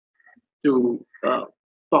Chandigarh to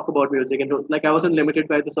talk about music, and like I wasn't limited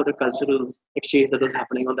by the sort of cultural exchange that was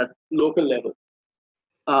happening on that local level.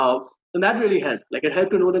 And that really helped. Like it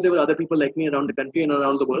helped to know that there were other people like me around the country and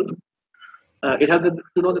around the world. It helped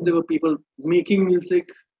to know that there were people making music,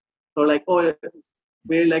 or like, oh,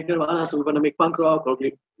 we like Nirvana, so we're gonna make punk rock, or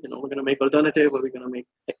we're gonna make alternative, or we're gonna make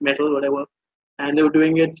like metal, whatever. And they were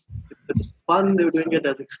doing it. It was fun. They were doing it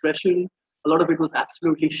as expression. A lot of it was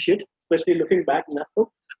absolutely shit, especially looking back now. A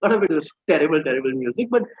lot of it was terrible, terrible music.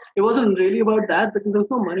 But it wasn't really about that because there was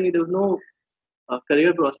no money, there was no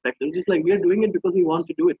career prospects. It was just like, we're doing it because we want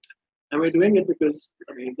to do it. And we're doing it because,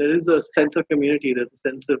 I mean, there is a sense of community, there's a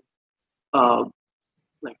sense of,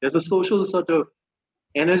 there's a social sort of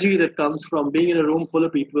energy that comes from being in a room full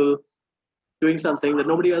of people doing something that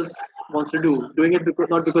nobody else wants to do. Doing it because,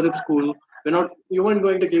 not because it's cool. You weren't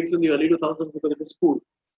going to gigs in the early 2000s because it was cool.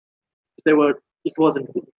 It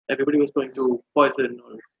wasn't cool. Everybody was going to Poison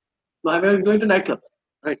or I was going to nightclubs,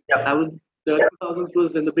 right? Yeah. The 2000s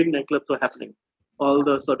was when the big nightclubs were happening. All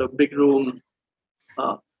the sort of big room,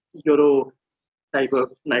 Euro type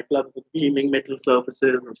of nightclubs with gleaming metal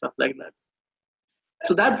surfaces and stuff like that.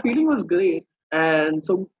 So that feeling was great. And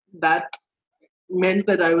so that meant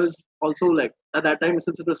that I was also like, at that time,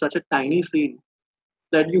 since it was such a tiny scene,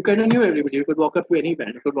 that you kind of knew everybody. You could walk up to any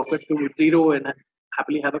band. You could walk up to Zero and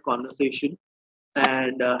happily have a conversation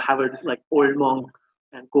and have a like old monk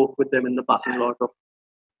and coke with them in the parking lot of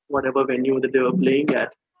whatever venue that they were playing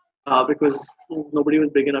at. because nobody was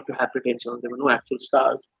big enough to have potential. There were no actual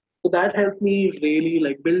stars. So that helped me really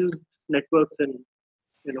like build networks and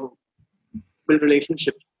you know build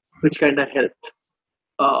relationships, which kind of helped.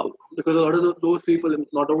 Because a lot of those people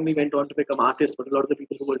not only went on to become artists, but a lot of the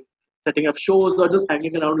people who were setting up shows or just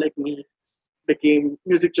hanging around like me became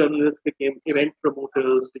music journalists, became event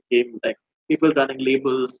promoters, became like people running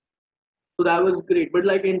labels. So that was great. But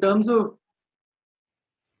like in terms of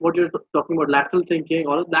what you're talking about, lateral thinking,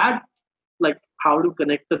 all of that, like how to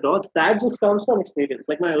connect the dots, that just comes from experience.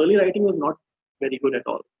 Like my early writing was not very good at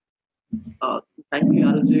all. Uh, Thankfully,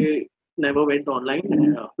 RSJ never went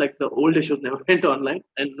online. Like the old issues never went online,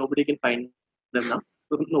 and nobody can find them now.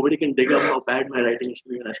 So nobody can dig up how bad my writing used to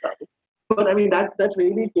be when I started. But I mean, that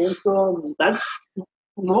really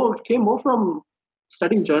came more from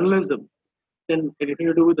studying journalism than anything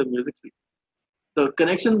to do with the music scene. The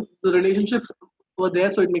connections, the relationships were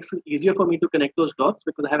there, so it makes it easier for me to connect those dots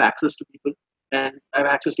because I have access to people and I have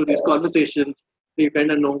access to these conversations. So you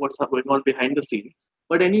kind of know what's going on behind the scenes.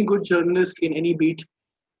 But any good journalist in any beat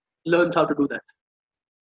learns how to do that.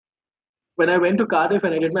 When I went to Cardiff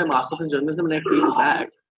and I did my master's in journalism and I came back,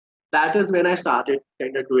 that is when I started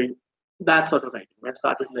kind of doing that sort of writing. I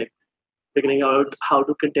started like figuring out how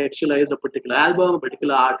to contextualize a particular album, a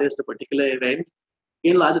particular artist, a particular event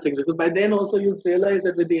in larger things. Because by then also you realize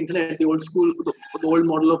that with the internet, the old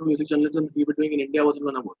model of music journalism we were doing in India wasn't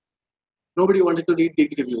going to work. Nobody wanted to read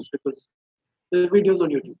gig reviews because there are videos on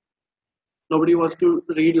YouTube. Nobody wants to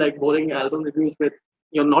read like boring album reviews with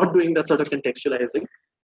you're not doing that sort of contextualizing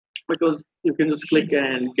because you can just click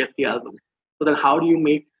and get the album. So then how do you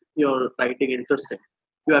make your writing interesting?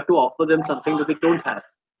 You have to offer them something that they don't have.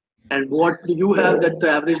 And what you have that the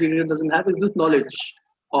average reader doesn't have is this knowledge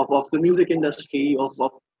of the music industry, of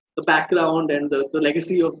the background and the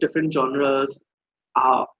legacy of different genres,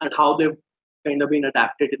 and how they've kind of been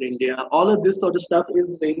adapted in India. All of this sort of stuff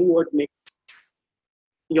is really what makes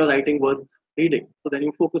your writing worth reading. So then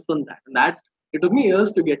you focus on that. And that it took me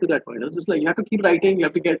years to get to that point. It's just like you have to keep writing, you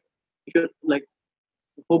have to get you like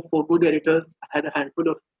hope for good editors. I had a handful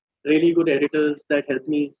of really good editors that helped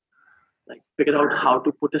me like figure out how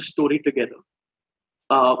to put a story together.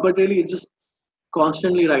 But really, it's just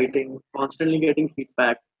constantly writing, constantly getting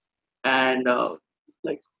feedback, and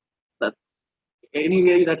like that. Any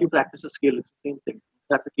way that you practice a skill, it's the same thing.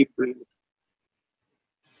 You have to keep doing it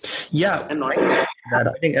Yeah, and not. that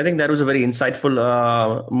I think that was a very insightful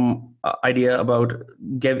idea about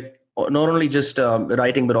not only just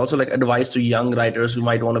writing but also like advice to young writers who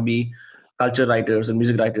might want to be culture writers and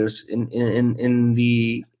music writers in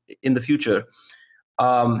the future.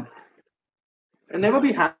 Um, And never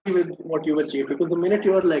be happy with what you've achieved because the minute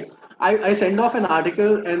you're like, I send off an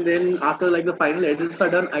article and then after like the final edits are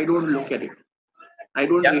done, I don't look at it. I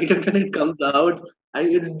don't yeah, read it when it comes out.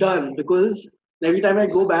 It's done because every time I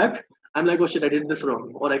go back, I'm like, oh shit, I did this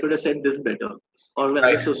wrong, or I could have said this better, or well,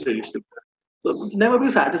 right. this was really stupid. So never be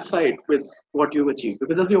satisfied with what you've achieved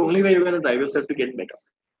because that's the only way you're going to drive yourself to get better.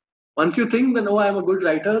 Once you think that, oh, I'm a good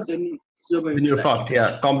writer, then you're going Then to you're stagnate. fucked.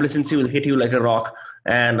 Yeah, complacency will hit you like a rock,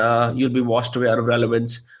 and you'll be washed away out of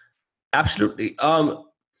relevance. Absolutely.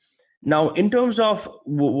 Now, in terms of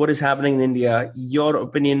what is happening in India, your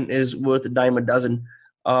opinion is worth a dime a dozen.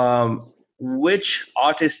 Which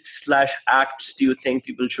artists slash acts do you think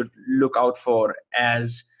people should look out for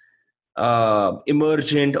as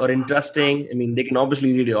emergent or interesting? I mean, they can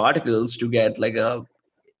obviously read your articles to get like a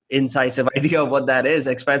incisive idea of what that is,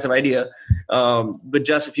 expansive idea. But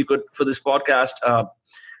just if you could, for this podcast,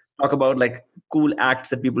 talk about like cool acts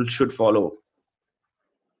that people should follow.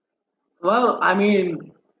 Well, I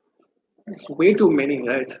mean, it's way too many,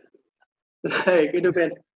 right? Like it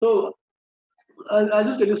depends. So I'll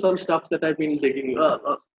just tell you some stuff that I've been digging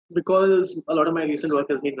because a lot of my recent work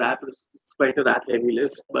has been rap. It's quite a rap heavy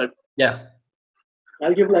list, but Yeah.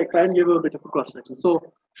 I'll give like try and give a bit of a cross section. So,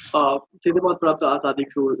 Seedhe Maut, the Azadi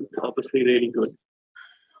crew is obviously really good.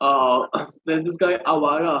 There's this guy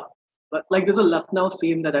Awara, but like there's a Lucknow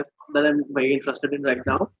scene that I'm very interested in right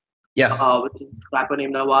now, Yeah. which is rapper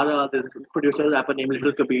named Awara. There's a producer rapper named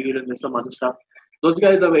Little Kabir, and there's some other stuff. Those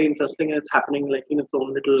guys are very interesting, and it's happening like in its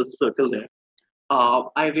own little circle there.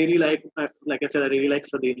 I really like I said, I really like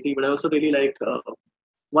Swadesi, but I also really like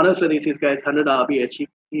one of Swadesi's guys, 100 RBH.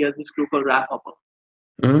 He has this group called Rap Hopper,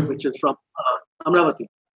 Mhm. which is from Amravati,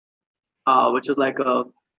 which is like a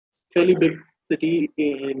fairly big city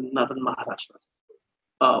in northern Maharashtra,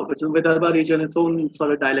 which is Vidarbha region, its own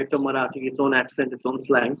sort of dialect of Marathi, its own accent, its own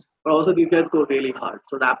slang. But also these guys go really hard.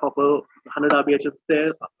 So Rap Hopper, 100 RBH is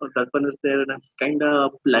there, Darpan is there, and I'm kind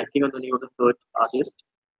of blanking on the name of the third artist.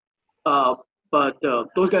 Uh, but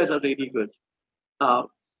those guys are really good. Uh,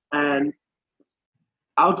 And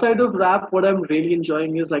outside of rap, what I'm really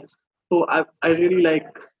enjoying is like, so I really like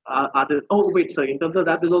artists. Oh wait, sorry. In terms of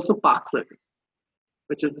rap, there's also Park Circus,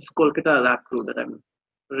 which is this Kolkata rap crew that I'm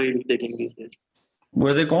really digging these days.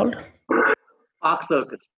 What are they called? Park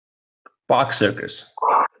Circus. Park Circus.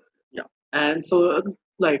 Yeah. And so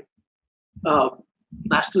like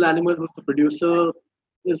National Animal, who's the producer,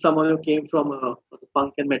 is someone who came from a sort of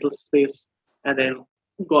punk and metal space and then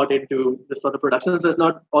got into this sort of production. So it's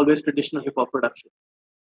not always traditional hip hop production.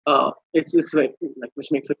 It's very, like,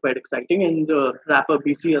 which makes it quite exciting. And the rapper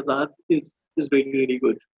BC Azad is really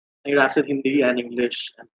good. He raps in Hindi and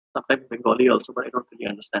English and sometimes Bengali also, but I don't really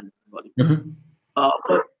understand Bengali. Mm-hmm.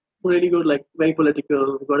 But really good, like very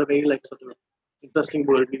political. Got a very like sort of interesting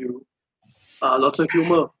worldview. Lots of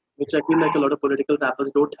humor, which I feel like a lot of political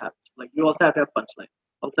rappers don't have. Like you also have to have punchline.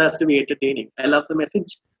 Also has to be entertaining. I love the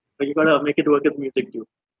message, but you gotta make it work as music too.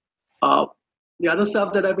 The other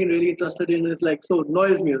stuff that I've been really interested in is like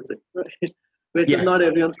noise music, right? Which is not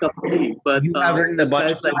everyone's cup of tea. But You have written a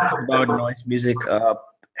bunch of guys like things about noise music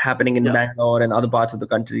happening in yeah, Bangalore and other parts of the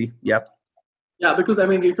country. Yep. yeah, because I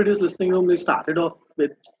mean, Reproduce Listening Room, we started off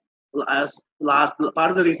with as last part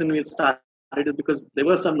of the reason we started is because there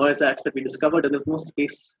were some noise acts that we discovered, and there's no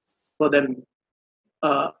space for them.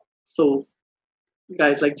 So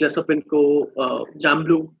guys like Jessup and Co,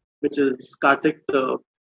 Jamblu, which is Karthik, the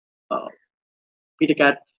uh, Peter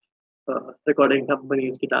Cat recording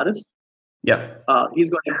company's guitarist. Yeah. He's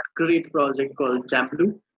got a great project called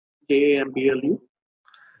Jamblu, Jamblu.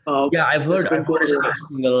 Yeah, I've heard Jessup and Co, his new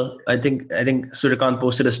single. I think Surikant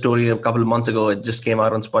posted a story a couple of months ago. It just came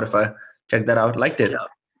out on Spotify. Check that out. Liked it. yeah.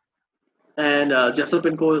 And Jessup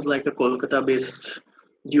and Co is like a Kolkata-based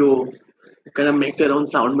duo who kind of make their own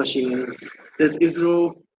sound machines. There's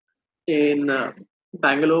Isro in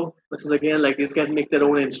Bangalore, which is again like these guys make their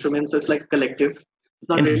own instruments. So it's like a collective. It's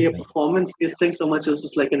not really a performance-based thing so much as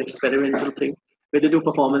just like an experimental thing where they do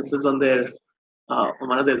performances on their on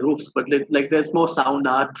one of their roofs. But like there's more sound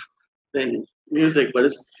art than music, but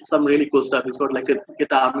it's some really cool stuff. He's got like a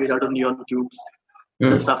guitar made out of neon tubes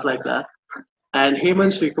and stuff like that. And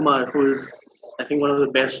Hemant Srikumar, who is I think one of the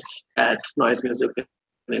best at noise music in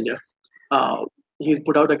India. He's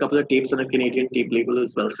put out a couple of tapes on a Canadian tape label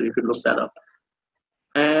as well, so you could look that up.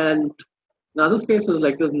 And another space is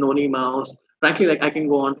like this Noni Mouse. Frankly, like I can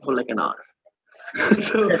go on for like an hour.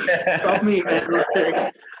 So stop me, man.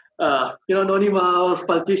 Like, Noni Mouse,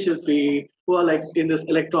 Palpi Shilpi, who are like in this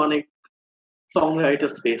electronic songwriter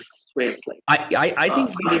space where it's like I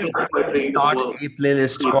think we should start a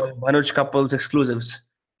playlist called Bhanuj Kappal's Exclusives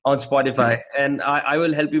on Spotify, and I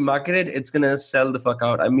will help you market it. It's gonna sell the fuck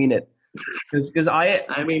out. I mean it. Because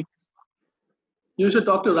I mean, you should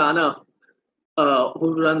talk to Rana,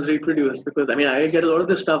 who runs Reproduce, because I mean, I get a lot of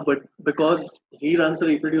this stuff, but because he runs the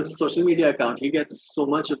Reproduce social media account, he gets so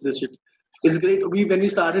much of this shit. It's great. When we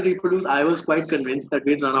started Reproduce, I was quite convinced that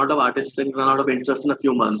we'd run out of artists and run out of interest in a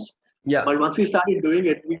few months. yeah, But once we started doing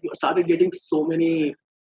it, we started getting so many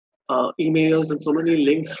emails and so many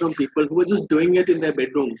links from people who were just doing it in their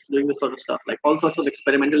bedrooms, doing this sort of stuff, like all sorts of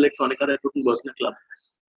experimental electronica that wouldn't work in a club.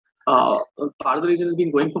 Part of the reason it's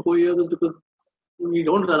been going for 4 years is because we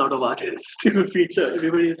don't run out of artists to feature.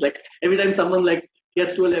 Everybody's like, every time someone like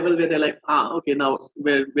gets to a level where they're like, okay, now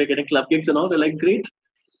we're getting club gigs and all, they're like, great,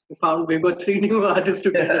 we've got 3 new artists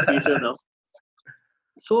to get the feature now.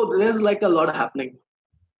 So there's like a lot happening.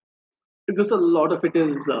 It's just a lot of it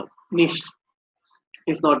is niche.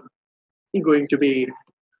 It's not going to be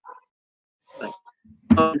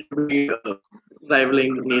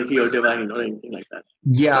rivaling Nazi or Divine or anything like that.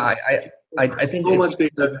 yeah. I think so much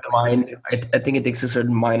greater mind. I think it takes a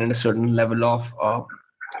certain mind and a certain level of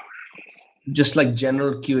just like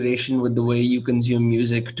general curation with the way you consume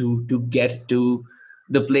music to get to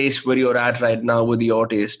the place where you're at right now with your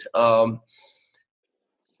taste. Wow,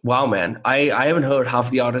 man! I haven't heard half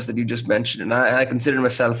the artists that you just mentioned, and I consider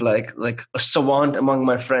myself like a savant among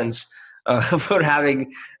my friends for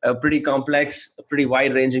having a pretty complex, pretty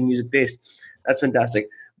wide-ranging music taste. That's fantastic.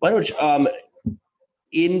 Banuj,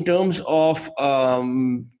 in terms of,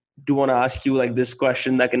 do want to ask you like this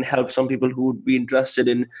question that can help some people who would be interested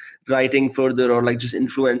in writing further or like just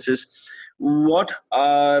influences. What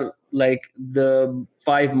are like the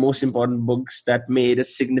 5 most important books that made a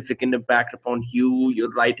significant impact upon you, your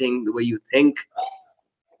writing, the way you think?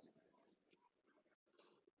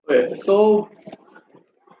 Okay, so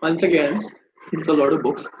once again, it's a lot of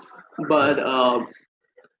books, but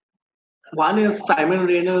one is Simon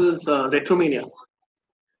Reynolds' Retromania.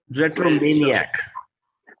 Retromaniac.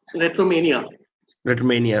 Retromania.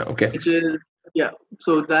 Retromania, okay. Which is Yeah,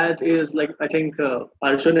 so that is like, I think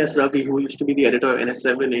Arjun S. Ravi, who used to be the editor of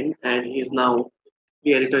NF7 and he's now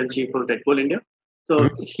the editor in chief of Red Bull India. So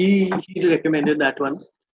Mhm. he recommended that one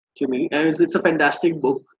to me, and it's a fantastic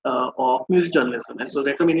book of music journalism. And so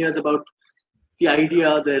Retromania is about the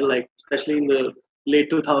idea that, like, especially in the late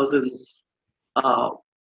 2000s, uh,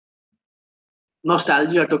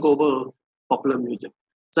 nostalgia took over popular music.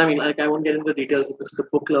 So I mean, like, I won't get into details because it's a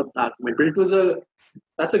book club argument, but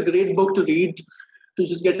that's a great book to read to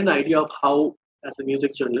just get an idea of how, as a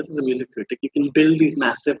music journalist, as a music critic, you can build these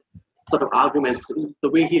massive sort of arguments. The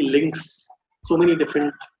way he links so many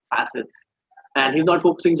different facets, and he's not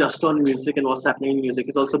focusing just on music and what's happening in music.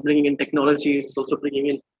 He's also bringing in technologies. He's also bringing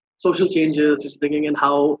in social changes. He's bringing in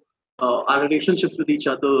how our relationships with each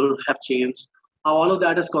other have changed. How all of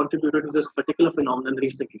that has contributed to this particular phenomenon that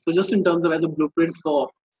he's thinking. So, just in terms of as a blueprint for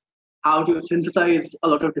how to synthesize a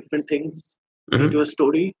lot of different things Mhm. into a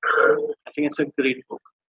story, I think it's a great book.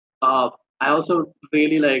 Uh, I also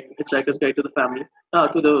really like Hitchhiker's Guide to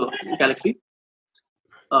the Galaxy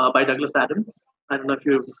by Douglas Adams. I don't know if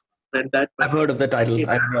you've read that, but I've heard of the title. it's,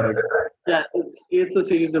 I've heard it. yeah, it's a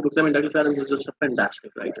series of books. I mean, Douglas Adams is just a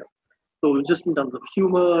fantastic writer. So just in terms of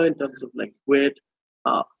humor, in terms of like wit,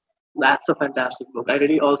 uh, that's a fantastic book. I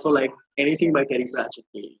really also like anything by Terry Pratchett,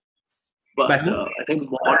 really. By But who? I think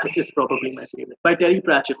Mort is probably my favorite. By Terry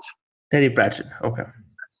Pratchett. Terry Pratchett. Okay.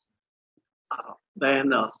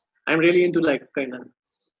 Then I'm really into like kind of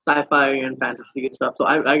sci-fi and fantasy and stuff. So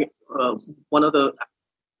one of the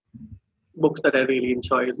books that I really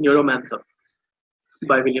enjoy is Neuromancer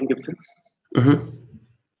by William Gibson, Hmm.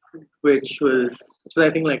 which is I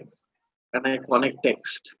think like an iconic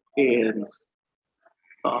text in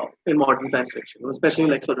modern science fiction, especially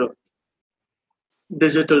like sort of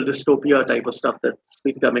digital dystopia type of stuff that's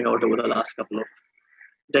been coming out over the last couple of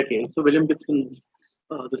decades. So William Gibson's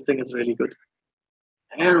this thing is really good.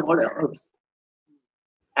 And what else?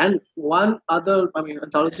 And one other, I mean,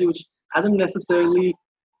 anthology which hasn't necessarily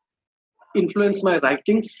influenced my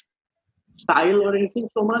writing style or anything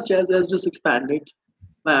so much as has just expanded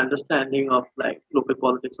my understanding of like local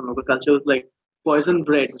politics and local cultures, like Poison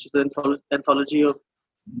Bread, which is an anthology of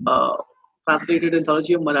uh, translated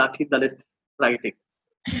anthology of Marathi Dalit writing.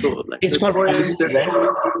 So like It's there's called poems, Poison there's Bread.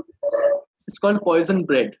 stories. It's called Poison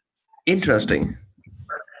Bread. Interesting.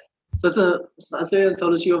 So it's a translated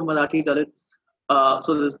anthology of Marathi Dalit.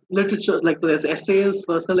 So there's literature, like there's essays,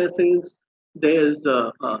 personal essays, there's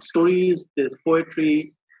stories, there's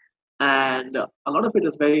poetry, and a lot of it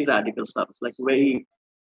is very radical stuff. It's like very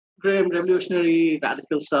grim, revolutionary,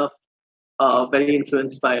 radical stuff. Very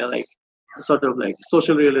influenced by like sort of like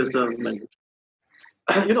social realism and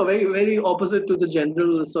very very opposite to the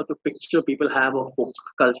general sort of picture people have of folk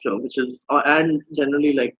culture, which is and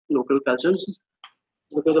generally like local culture, which is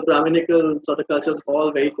because the Brahminical sort of culture is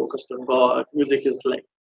all very focused on God. Music is like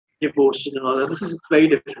devotion and all that. This is very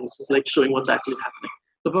different. This is like showing what's actually happening.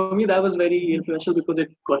 So for me, that was very influential because it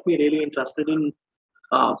got me really interested in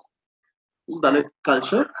uh, Dalit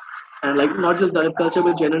culture, and like not just Dalit culture,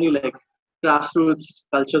 but generally like grassroots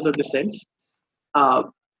cultures of dissent. Uh,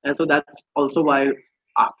 and so that's also why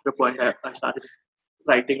after a point I started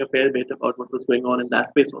writing a fair bit about what was going on in that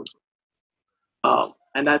space also.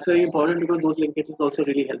 And that's very important because those linkages also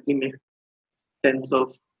really help me make sense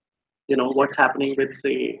of what's happening with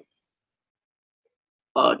say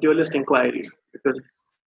dualist inquiry, because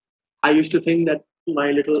I used to think that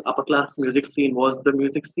my little upper class music scene was the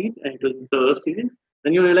music scene and it was the scene.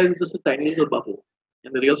 Then you realize it's just a tiny little bubble,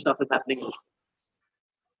 and the real stuff is happening also.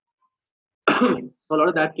 So a lot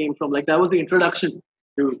of that came from like that was the introduction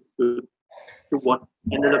to to, to what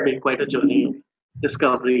ended up being quite a journey of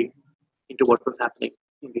discovery into what was happening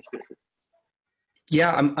in these spaces.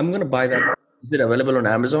 Yeah, I'm gonna buy that. Is it available on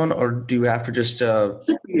Amazon, or do you have to just Yeah,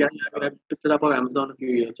 I mean, I picked it up on Amazon a few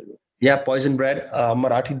years ago. yeah, Poison Bread,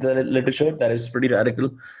 Marathi literature that is pretty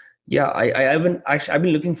radical. Yeah, I've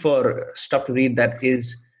been looking for stuff to read that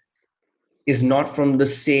is not from the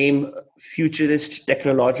same futurist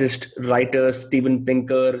technologist writer Steven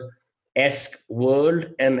Pinker esque world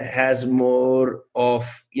and has more of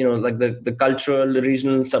like the cultural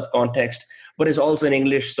regional subcontext, but is also in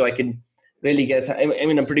English, so I can really get. I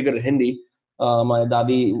mean, I'm pretty good at Hindi. My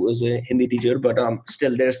dadi was a Hindi teacher, but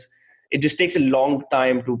still, it just takes a long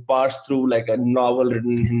time to parse through like a novel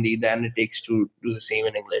written in Hindi than it takes to do the same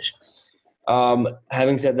in English.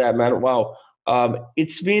 Having said that, man, wow,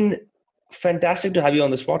 it's been fantastic to have you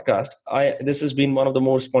on this podcast. This has been one of the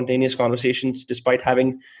more spontaneous conversations, despite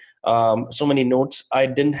having so many notes. I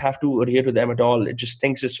didn't have to adhere to them at all. It just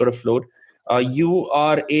things just sort of flowed. You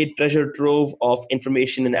are a treasure trove of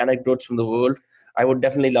information and anecdotes from the world. I would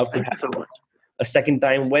definitely love to Thank you have so much. a second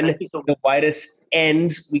time. When Thank you so the much. virus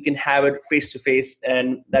ends, we can have it face to face,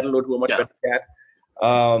 and that'll go to a much better chat.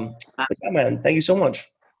 But yeah, man, thank you so much.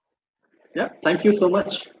 Yeah, thank you so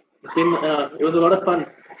much. It was a lot of fun.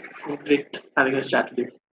 It was great having this chat with you.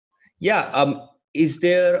 Yeah. Is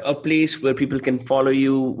there a place where people can follow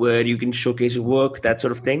you, where you can showcase your work, that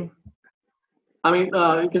sort of thing? I mean,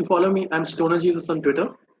 you can follow me. I'm Stoner Jesus on Twitter.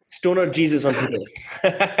 Stoner Jesus on Twitter.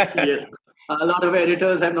 Yes. A lot of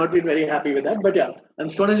editors have not been very happy with that, but yeah, I'm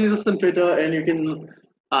Stoner Jesus on Twitter, and you can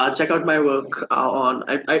check out my work on.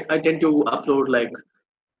 I tend to upload like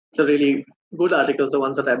the really good articles, the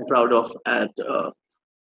ones that I'm proud of, at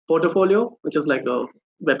Portfolio, which is like a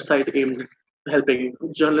website aimed helping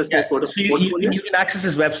journalists Yeah. make So portfolios. you can access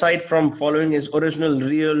his website from following his original,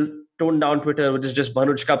 real, toned down Twitter, which is just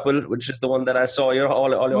Bhanuj Kappal, which is the one that I saw. Your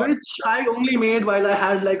all your Which I only made while I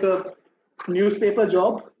had like a newspaper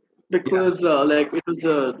job, yeah. because like it's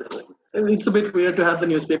a bit weird to have the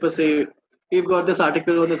newspaper say we've got this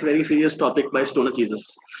article on this very serious topic by Stoner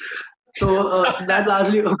Jesus. So that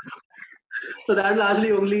largely so that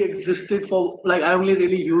largely only existed for, like, I only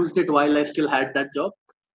really used it while I still had that job.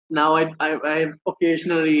 Now I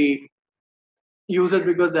occasionally use it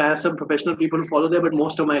because I have some professional people who follow there, but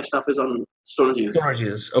most of my stuff is on Stoner Jesus. Stoner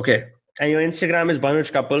Jesus. Okay. And your Instagram is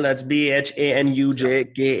Bhanuj Kappal. That's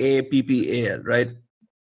BHANUJKAPPAL, right?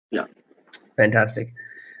 Yeah. Fantastic.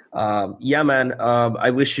 Yeah, man. I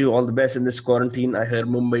wish you all the best in this quarantine. I heard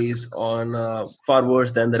Mumbai is on far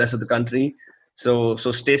worse than the rest of the country. So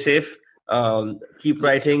stay safe. Keep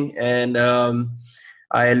writing, and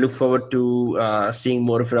I look forward to seeing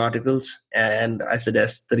more of your articles. And I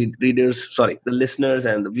suggest the the listeners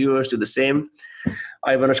and the viewers do the same.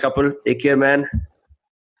 Hi, Vanush Kappal. Take care, man.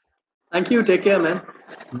 Thank you. Take care, man.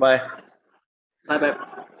 Bye. Bye bye.